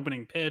drop or an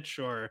opening pitch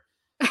or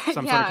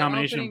some sort of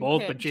combination of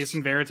both, but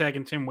Jason Varitek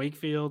and Tim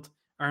Wakefield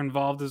are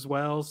involved as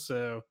well.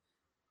 So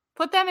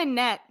put them in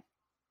net.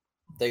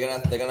 They're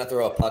gonna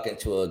throw a puck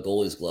into a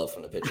goalie's glove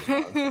from the pitcher's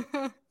glove.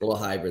 Little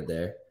hybrid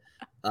there.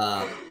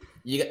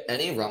 You got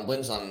any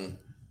rumblings on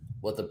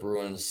what the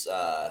Bruins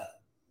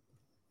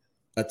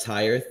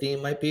attire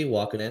theme might be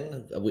walking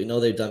in? We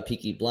know they've done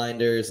Peaky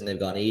Blinders and they've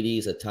gone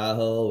 80s at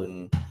Tahoe,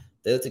 and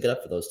they have to get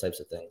up for those types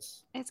of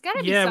things. It's got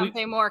to be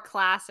something more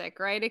classic,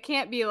 right? It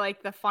can't be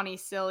like the funny,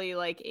 silly,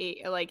 like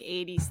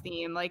 80s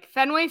theme. Like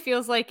Fenway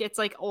feels like it's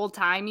like old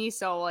timey.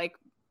 So like,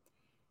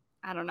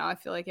 I don't know. I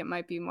feel like it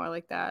might be more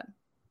like that.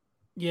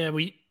 Yeah,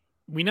 we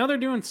know they're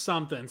doing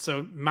something.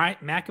 So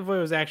McAvoy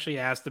was actually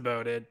asked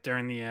about it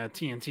during the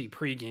TNT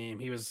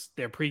pregame. He was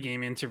their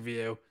pregame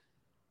interview,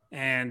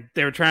 and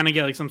they were trying to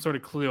get like some sort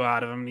of clue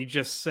out of him. And he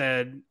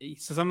said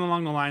something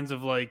along the lines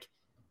of like,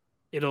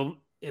 it'll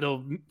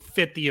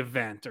fit the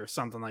event or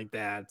something like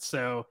that.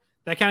 So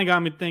that kind of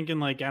got me thinking,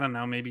 like, I don't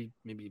know, maybe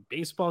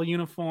baseball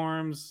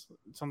uniforms,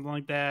 something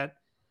like that.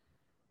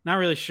 Not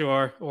really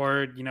sure.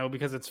 Or,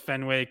 because it's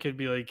Fenway, it could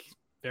be like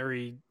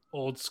very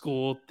old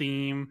school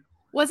theme.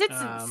 Was it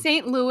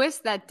St. Louis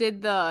that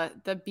did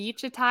the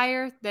beach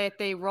attire that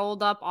they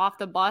rolled up off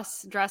the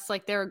bus dressed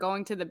like they were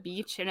going to the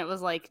beach and it was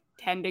like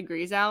 10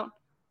 degrees out?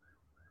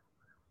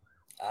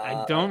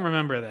 I don't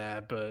remember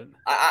that, but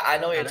I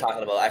know what you're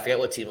talking about. I forget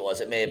what team it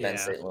was. It may have been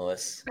St.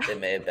 Louis.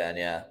 It may have been,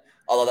 yeah.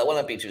 Although that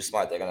wouldn't be too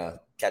smart. They're gonna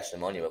catch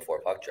pneumonia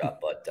before puck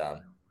drop. But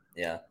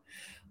yeah.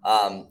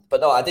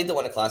 But no, I think the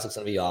Winter Classic's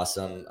gonna be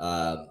awesome.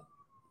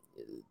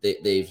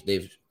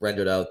 They've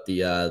rendered out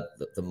the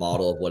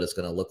model of what it's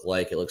gonna look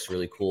like. It looks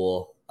really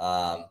cool.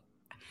 What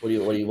are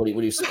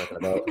you smoking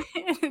about?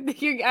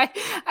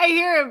 I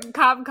hear a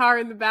cop car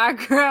in the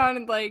background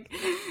and like.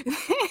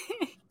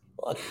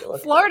 Look.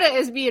 Florida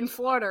is being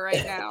Florida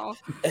right now.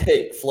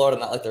 Hey, Florida,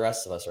 not like the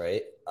rest of us,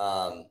 right?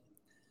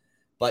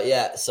 But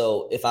yeah,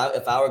 so if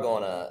I were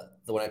going to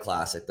the Winter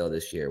Classic though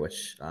this year,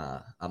 which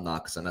I'm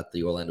not because I'm at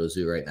the Orlando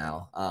Zoo right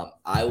now,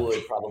 I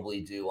would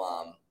probably do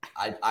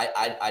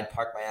I'd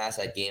park my ass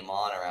at Game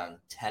On around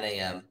 10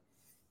 a.m.,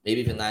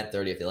 maybe even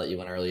 9:30 if they let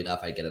you in early enough.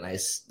 I'd get a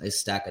nice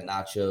stack of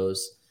nachos,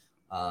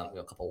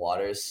 a couple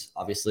waters,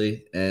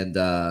 obviously, and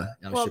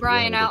well,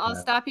 Brian, I'll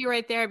stop you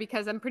right there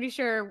because I'm pretty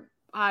sure.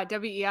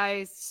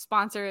 WEI's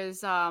sponsor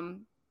is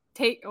Timeout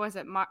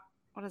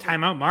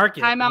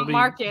Market.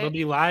 Market. We'll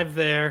be live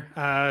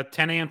there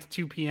 10 a.m. to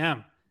 2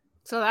 p.m.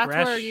 So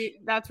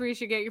that's where you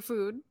should get your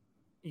food.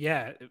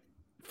 Yeah.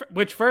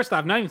 Which first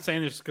off, not even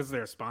saying this because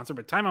they're a sponsor,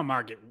 but Timeout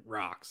Market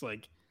rocks.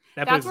 Like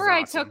that's where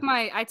awesome.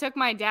 I took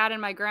my dad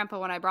and my grandpa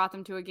when I brought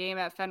them to a game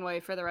at Fenway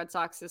for the Red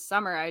Sox this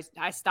summer.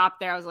 I stopped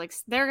there. I was like,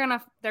 they're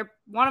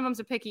one of them's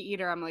a picky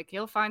eater. I'm like,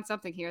 he'll find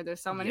something here. There's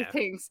so many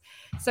things.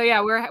 So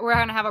yeah, we're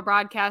gonna have a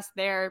broadcast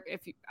there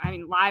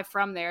live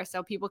from there,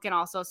 so people can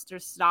also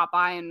just stop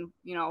by and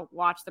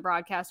watch the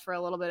broadcast for a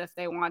little bit if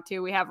they want to.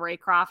 We have Ray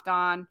Croft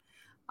on.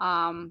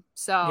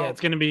 So yeah, it's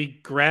gonna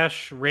be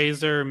Gresh,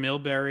 Razor,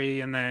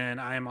 Milbury, and then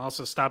I am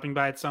also stopping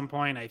by at some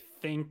point. I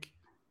think.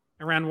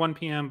 Around 1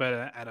 p.m.,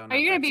 but I don't know. Are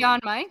you going to be on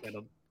mic?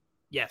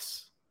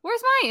 Yes.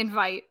 Where's my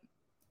invite?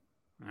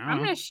 I'm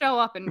going to show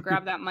up and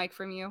grab that mic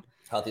from you.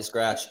 Healthy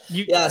scratch.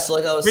 So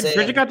like I was saying.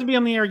 Bridget got to be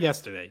on the air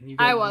yesterday.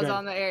 I was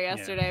on the air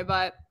yesterday,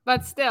 but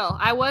still,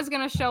 I was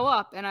going to show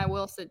up and I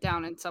will sit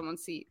down in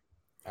someone's seat.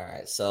 All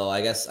right. So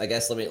I guess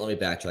let me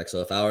backtrack.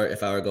 So if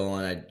I were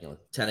going,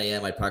 10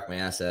 a.m., I'd park my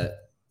ass at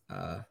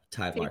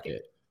Time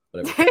Market.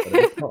 Whatever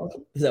it's called.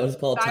 Is that what it's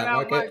called?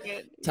 Time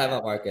Market? Time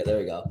Out Market. There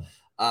we go.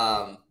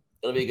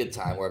 It'll be a good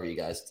time wherever you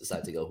guys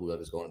decide to go.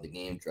 Whoever's going to the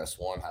game, dress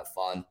warm, have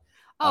fun.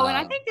 Oh, and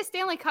I think the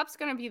Stanley Cup's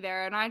going to be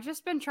there. And I've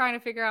just been trying to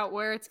figure out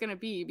where it's going to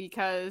be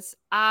because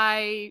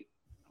I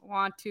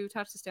want to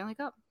touch the Stanley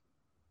Cup.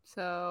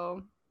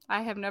 So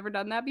I have never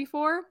done that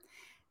before.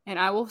 And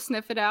I will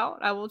sniff it out.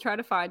 I will try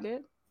to find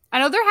it. I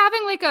know they're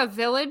having like a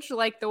village,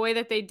 like the way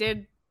that they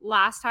did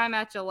last time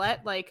at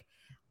Gillette. Like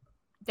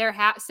they're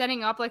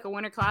setting up like a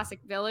Winter Classic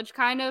village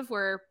kind of,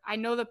 where I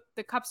know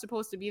the cup's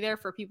supposed to be there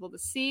for people to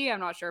see. I'm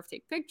not sure if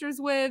take pictures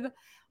with.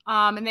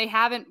 And they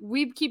haven't.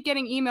 We keep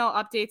getting email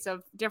updates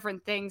of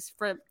different things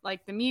for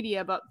like the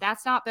media, but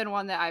that's not been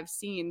one that I've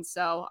seen.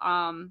 So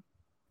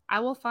I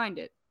will find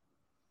it.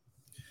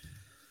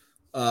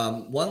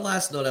 One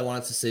last note I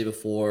wanted to say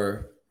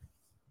before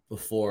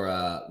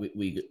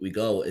we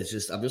go is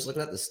just I'm just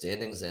looking at the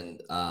standings,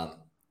 and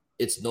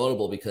it's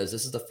notable because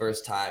this is the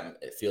first time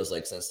it feels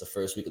like since the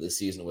first week of the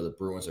season where the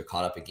Bruins are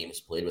caught up in games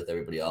played with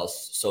everybody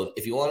else. So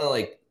if you want to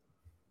like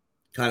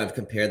kind of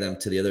compare them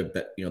to the other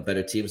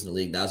better teams in the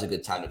league, now's a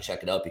good time to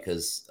check it out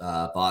because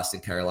Boston,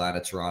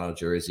 Carolina, Toronto,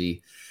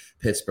 Jersey,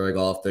 Pittsburgh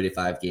all have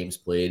 35 games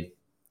played,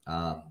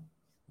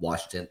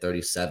 Washington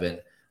 37,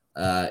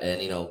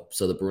 and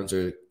so the Bruins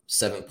are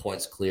 7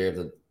 points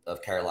clear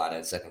of Carolina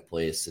in second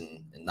place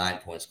and 9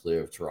 points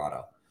clear of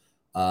Toronto.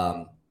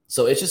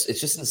 So it's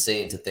just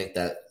insane to think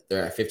that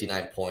they're at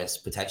 59 points,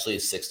 potentially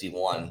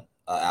 61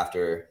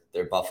 after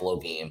their Buffalo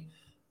game.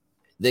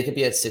 They could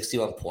be at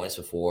 61 points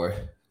before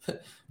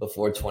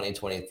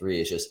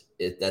 2023.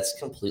 That's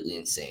completely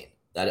insane.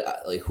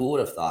 That like who would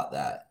have thought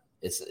that?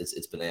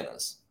 It's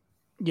bananas.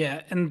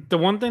 Yeah, and the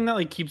one thing that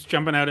like keeps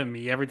jumping out at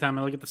me every time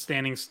I look at the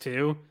standings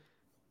too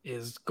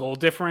is goal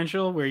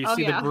differential, where you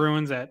see the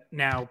Bruins at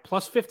now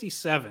plus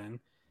 57,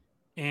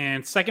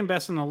 and second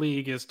best in the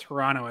league is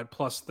Toronto at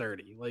plus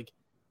 30. Like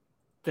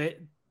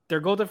their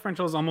goal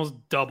differential is almost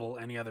double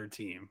any other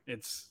team.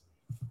 It's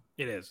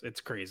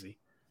crazy.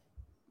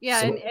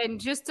 Yeah, so, and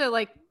just to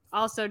like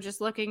also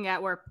just looking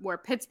at where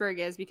Pittsburgh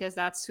is, because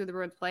that's who the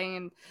Bruins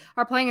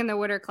are playing in the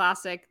Winter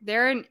Classic.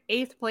 They're in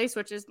 8th place,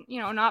 which is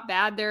not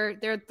bad.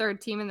 They're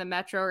third team in the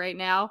Metro right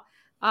now,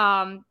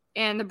 and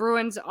the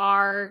Bruins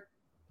are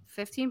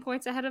 15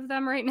 points ahead of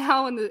them right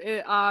now in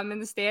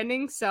the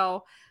standings.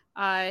 So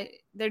they're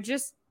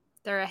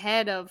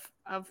ahead of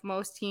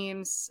most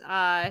teams.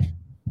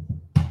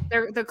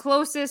 The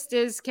closest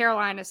is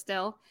Carolina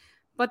still,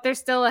 but they're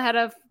still ahead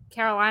of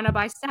Carolina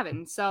by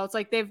 7. So it's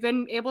like they've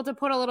been able to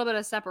put a little bit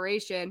of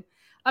separation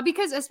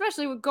because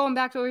especially going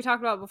back to what we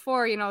talked about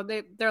before,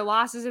 their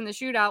losses in the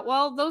shootout.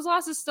 Well, those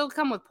losses still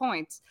come with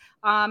points.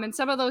 And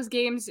some of those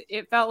games,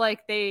 it felt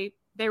like they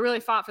really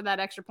fought for that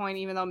extra point,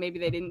 even though maybe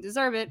they didn't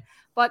deserve it,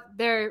 but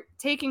they're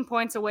taking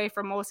points away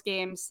from most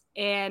games.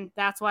 And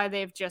that's why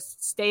they've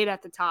just stayed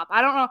at the top.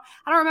 I don't know.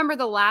 I don't remember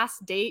the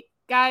last date,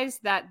 guys,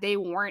 that they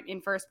weren't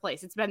in first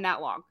place. It's been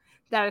that long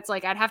that it's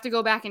like, I'd have to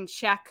go back and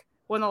check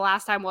when the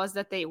last time was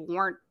that they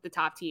weren't the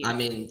top team. I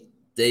mean,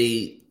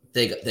 they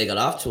got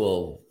off to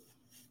a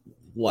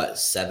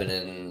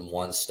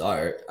 7-1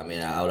 start. I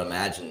mean, I would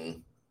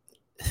imagine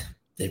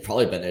they've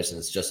probably been there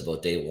since just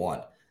about day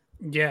one.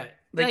 Yeah.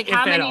 Like if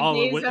at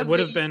all, it would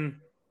have been,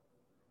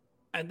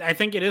 I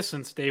think it is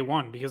since day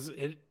one, because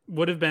it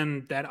would have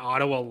been that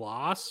Ottawa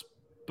loss,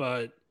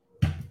 but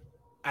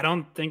I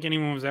don't think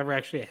anyone was ever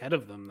actually ahead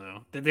of them,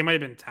 though. They might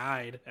have been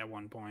tied at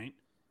one point.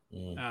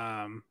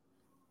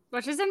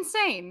 Which is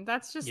insane.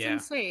 That's just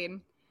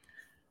insane.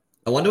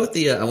 I wonder what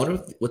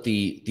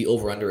the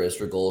over under is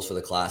for goals for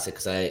the Classic.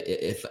 Because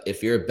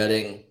if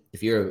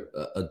you're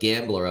a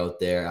gambler out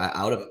there,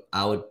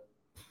 I would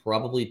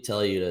probably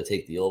tell you to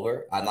take the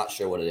over. I'm not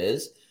sure what it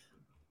is,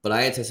 but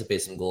I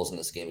anticipate some goals in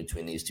this game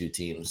between these two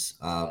teams.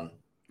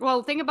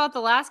 Well, think about the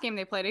last game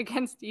they played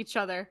against each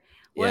other.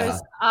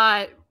 What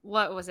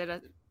was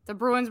it? The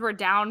Bruins were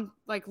down,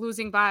 like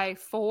losing by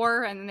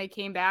 4, and then they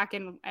came back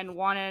and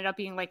one ended up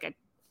being like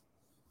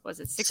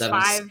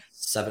 6-5?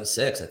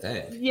 7-6, I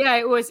think. Yeah,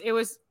 it was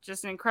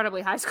just an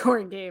incredibly high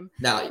scoring game.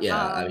 Now,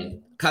 I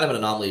mean, kind of an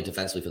anomaly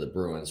defensively for the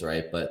Bruins,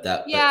 right? But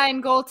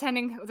and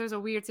goaltending, there's a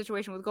weird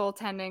situation with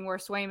goaltending where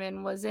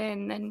Swayman was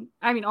in, and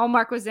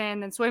Ullmark was in,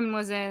 then Swayman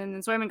was in, and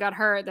then Swayman got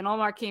hurt, then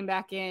Ullmark came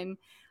back in.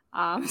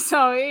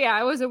 So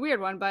it was a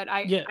weird one, but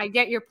I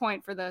get your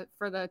point for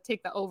the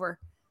take the over.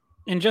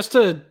 And just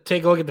to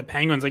take a look at the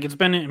Penguins, like it's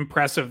been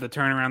impressive the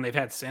turnaround they've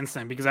had since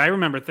then, because I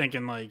remember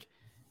thinking like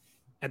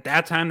at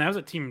that time that was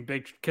a team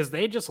big because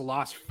they just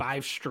lost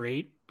 5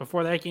 straight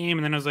before that game,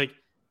 and then I was like,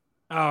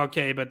 oh,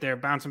 okay, but they're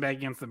bouncing back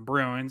against the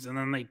Bruins, and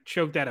then they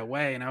choked that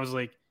away, and I was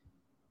like,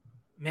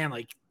 man,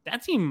 like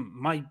that team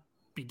might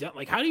be done.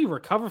 Like, how do you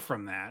recover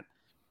from that?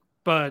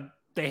 But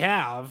they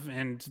have,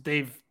 and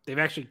they've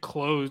actually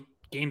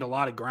gained a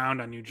lot of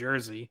ground on New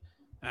Jersey.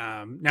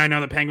 Now I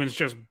know the Penguins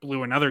just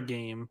blew another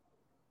game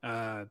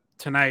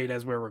tonight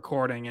as we're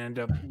recording and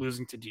ended up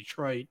losing to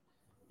Detroit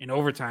in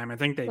overtime. I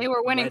think they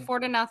were winning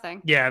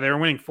 4-0. Yeah, they were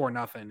winning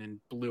 4-0 and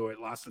blew it,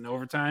 lost in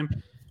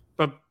overtime.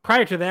 But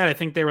prior to that, I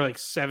think they were like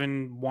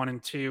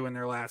 7-1-2 in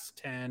their last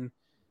 10.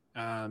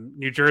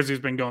 New Jersey's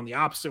been going the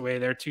opposite way.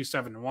 They're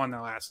 2-7-1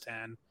 their last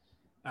 10.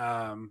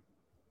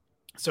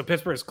 So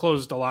Pittsburgh has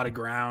closed a lot of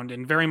ground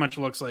and very much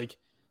looks like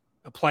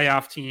a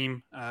playoff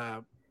team.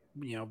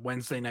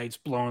 Wednesday night's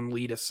blown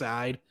lead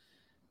aside.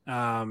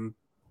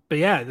 But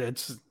yeah,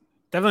 it's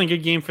definitely a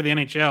good game for the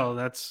NHL.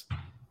 That's,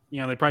 they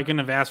probably couldn't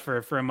have asked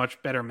for a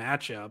much better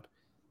matchup.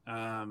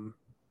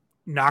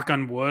 Knock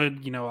on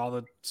wood, all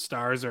the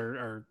stars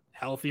are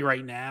healthy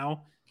right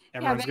now.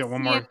 Everyone's got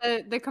one more.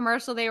 The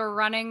commercial they were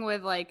running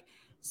with like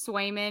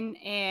Swayman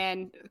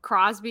and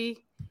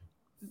Crosby.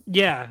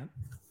 Yeah,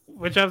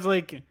 which I was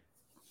like,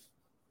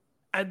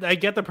 I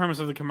get the premise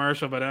of the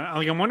commercial, but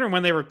I'm wondering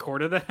when they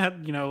recorded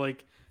that.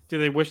 Do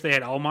they wish they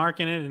had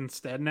Allmark in it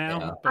instead now?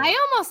 Yeah.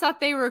 I almost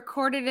thought they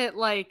recorded it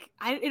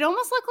it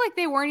almost looked like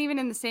they weren't even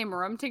in the same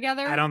room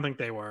together. I don't think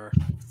they were.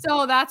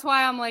 So that's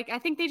why I'm like, I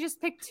think they just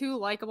picked two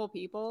likable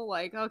people.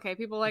 Like, okay,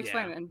 people like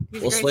Swayman.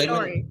 He's a great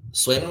story.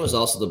 Swayman was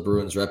also the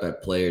Bruins rep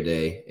at Player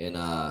Day and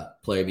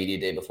Player Media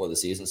Day before the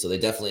season, so they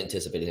definitely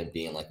anticipated him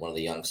being like one of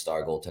the young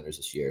star goaltenders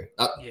this year.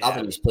 Not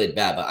that he's played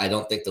bad, but I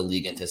don't think the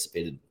league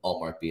anticipated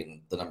Allmark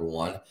being the number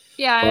one.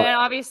 Yeah, and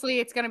obviously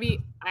it's going to be,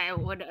 I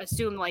would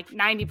assume, like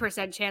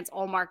 90% chance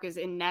Allmark is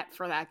in net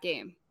for that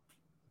game.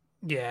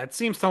 Yeah, it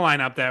seems to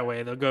line up that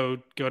way. They'll go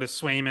to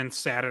Swayman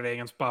Saturday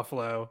against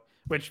Buffalo,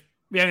 which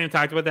we haven't even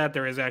talked about that.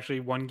 There is actually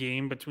one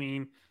game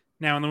between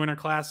now and the Winter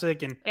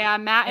Classic, and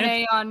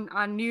matinee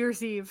on New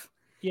Year's Eve.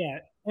 Yeah,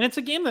 and it's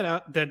a game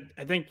that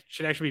I think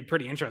should actually be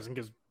pretty interesting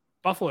because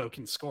Buffalo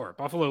can score.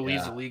 Buffalo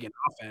leads the league in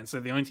offense.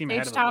 They're the only team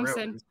ahead of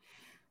the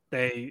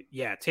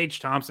Bruins. Tage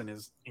Thompson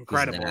is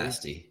incredible. He's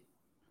nasty.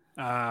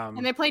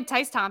 And they played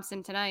Tice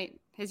Thompson tonight,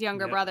 his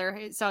younger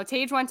brother. So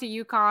Tage went to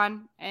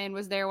UConn and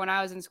was there when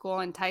I was in school,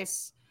 and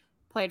Tice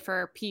played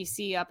for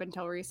PC up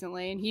until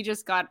recently, and he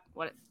just got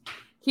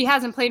he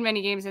hasn't played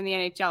many games in the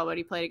NHL, but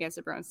he played against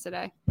the Bruins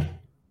today.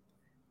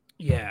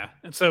 Yeah,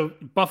 and so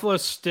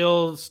Buffalo's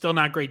still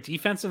not great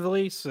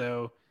defensively,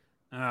 so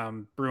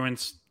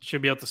Bruins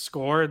should be able to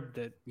score.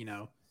 That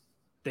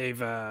they've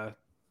their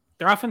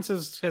offense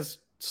has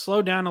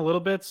slowed down a little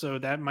bit, so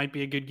that might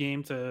be a good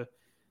game to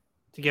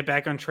get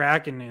back on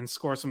track and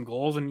score some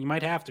goals. And you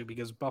might have to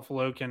because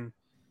Buffalo can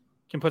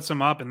put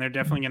some up, and they're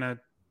definitely gonna,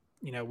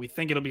 we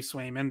think it'll be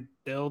Swayman.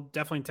 They'll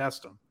definitely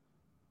test them.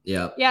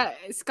 Yeah,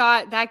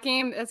 Scott, that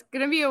game, it's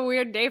going to be a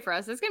weird day for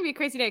us. It's going to be a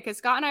crazy day because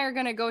Scott and I are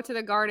going to go to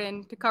the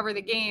Garden to cover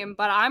the game,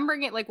 but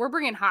we're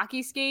bringing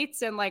hockey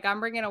skates and I'm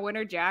bringing a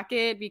winter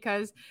jacket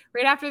because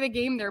right after the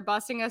game, they're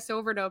busing us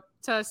over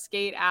to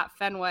skate at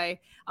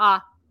Fenway.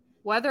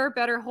 Weather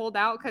better hold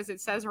out because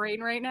it says rain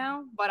right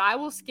now, but I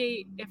will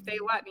skate if they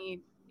let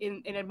me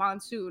in a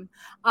monsoon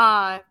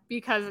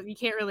because you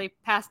can't really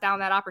pass down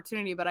that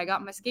opportunity, but I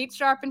got my skates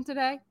sharpened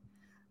today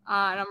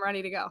and I'm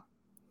ready to go.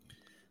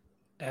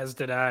 As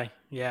did I.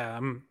 Yeah,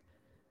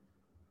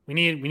 we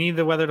need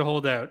the weather to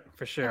hold out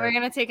for sure. We're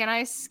gonna take a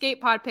nice skate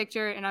pod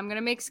picture, and I'm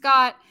gonna make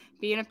Scott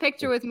be in a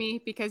picture with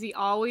me because he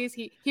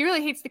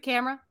really hates the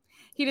camera.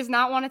 He does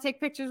not want to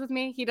take pictures with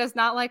me. He does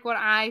not like when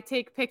I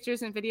take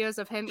pictures and videos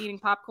of him eating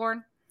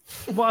popcorn.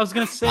 Well, I was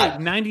gonna say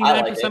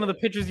 99% of the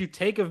pictures you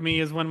take of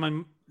me is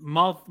when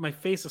my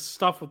face is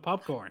stuffed with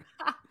popcorn.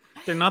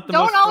 They're not the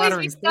most flattering. Don't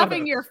always be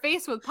stuffing your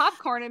face with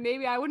popcorn, and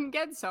maybe I wouldn't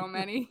get so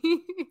many.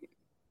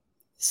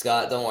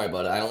 Scott, don't worry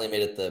about it. I only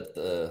made it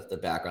the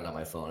background on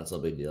my phone. It's no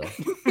big deal.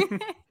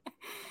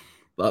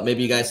 But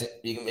maybe you guys,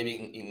 you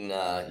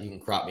can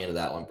crop me into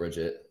that one,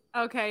 Bridget.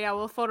 Okay, yeah,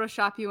 we'll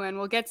Photoshop you in.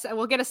 We'll get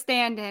a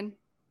stand in,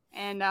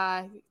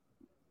 and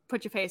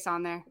put your face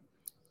on there.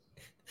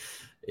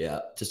 Yeah,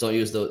 just don't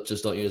use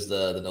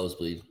the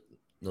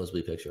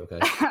nosebleed picture, okay?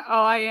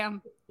 Oh, I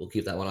am. We'll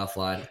keep that one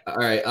offline. All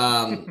right.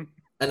 And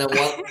then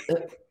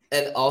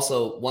and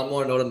also one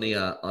more note on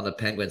the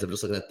Penguins. I'm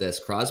just looking at this.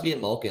 Crosby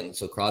and Malkin.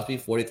 So Crosby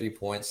 43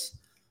 points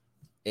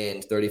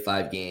in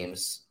 35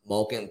 games.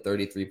 Malkin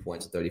 33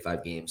 points in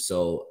 35 games.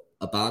 So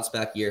a bounce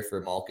back year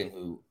for Malkin,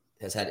 who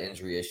has had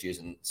injury issues,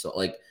 and so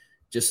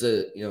just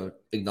to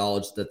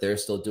acknowledge that they're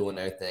still doing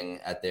their thing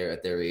at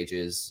their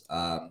ages.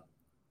 So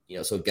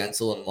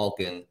Gensel and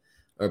Malkin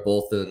are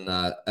both in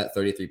at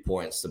 33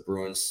 points. The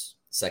Bruins'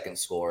 second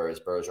scorer is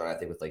Bergeron, I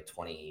think, with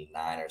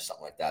 29 or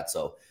something like that.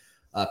 So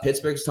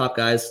Pittsburgh's top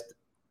guys,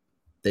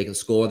 they can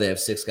score. They have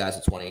 6 guys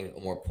with 20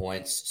 or more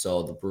points.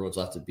 So the Bruins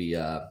will have to be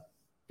on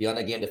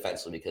that game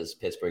defensively because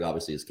Pittsburgh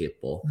obviously is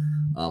capable.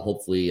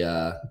 Hopefully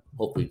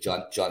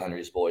John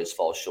Henry's boys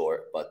fall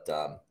short. But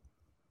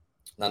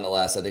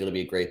nonetheless, I think it'll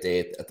be a great day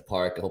at the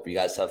park. I hope you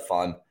guys have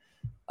fun.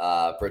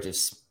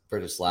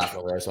 Bridget's laughing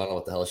over there, so I don't know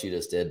what the hell she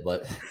just did,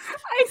 but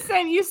I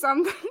sent you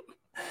something.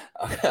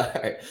 Okay,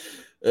 all right.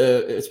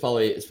 It's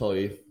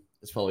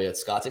probably at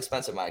Scott's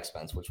expense or my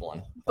expense. Which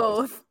one?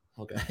 Both.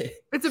 Okay.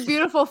 It's a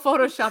beautiful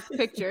Photoshop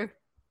picture.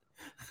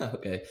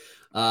 Okay.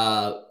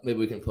 Maybe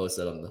we can post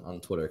that on the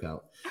Twitter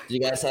account. Do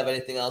you guys have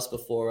anything else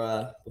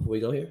before we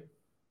go here?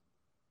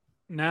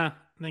 Nah,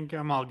 I think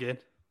I'm all good.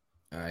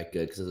 All right,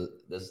 good,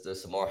 because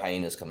there's some more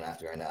hyenas coming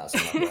after right now. So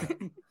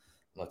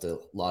I'll have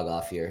to log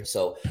off here.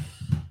 So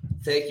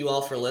thank you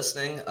all for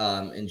listening.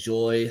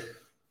 Enjoy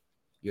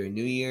your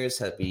New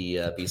Year's.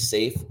 Be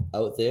safe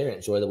out there.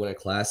 Enjoy the Winter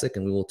Classic,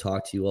 and we will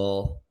talk to you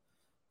all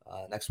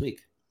next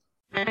week.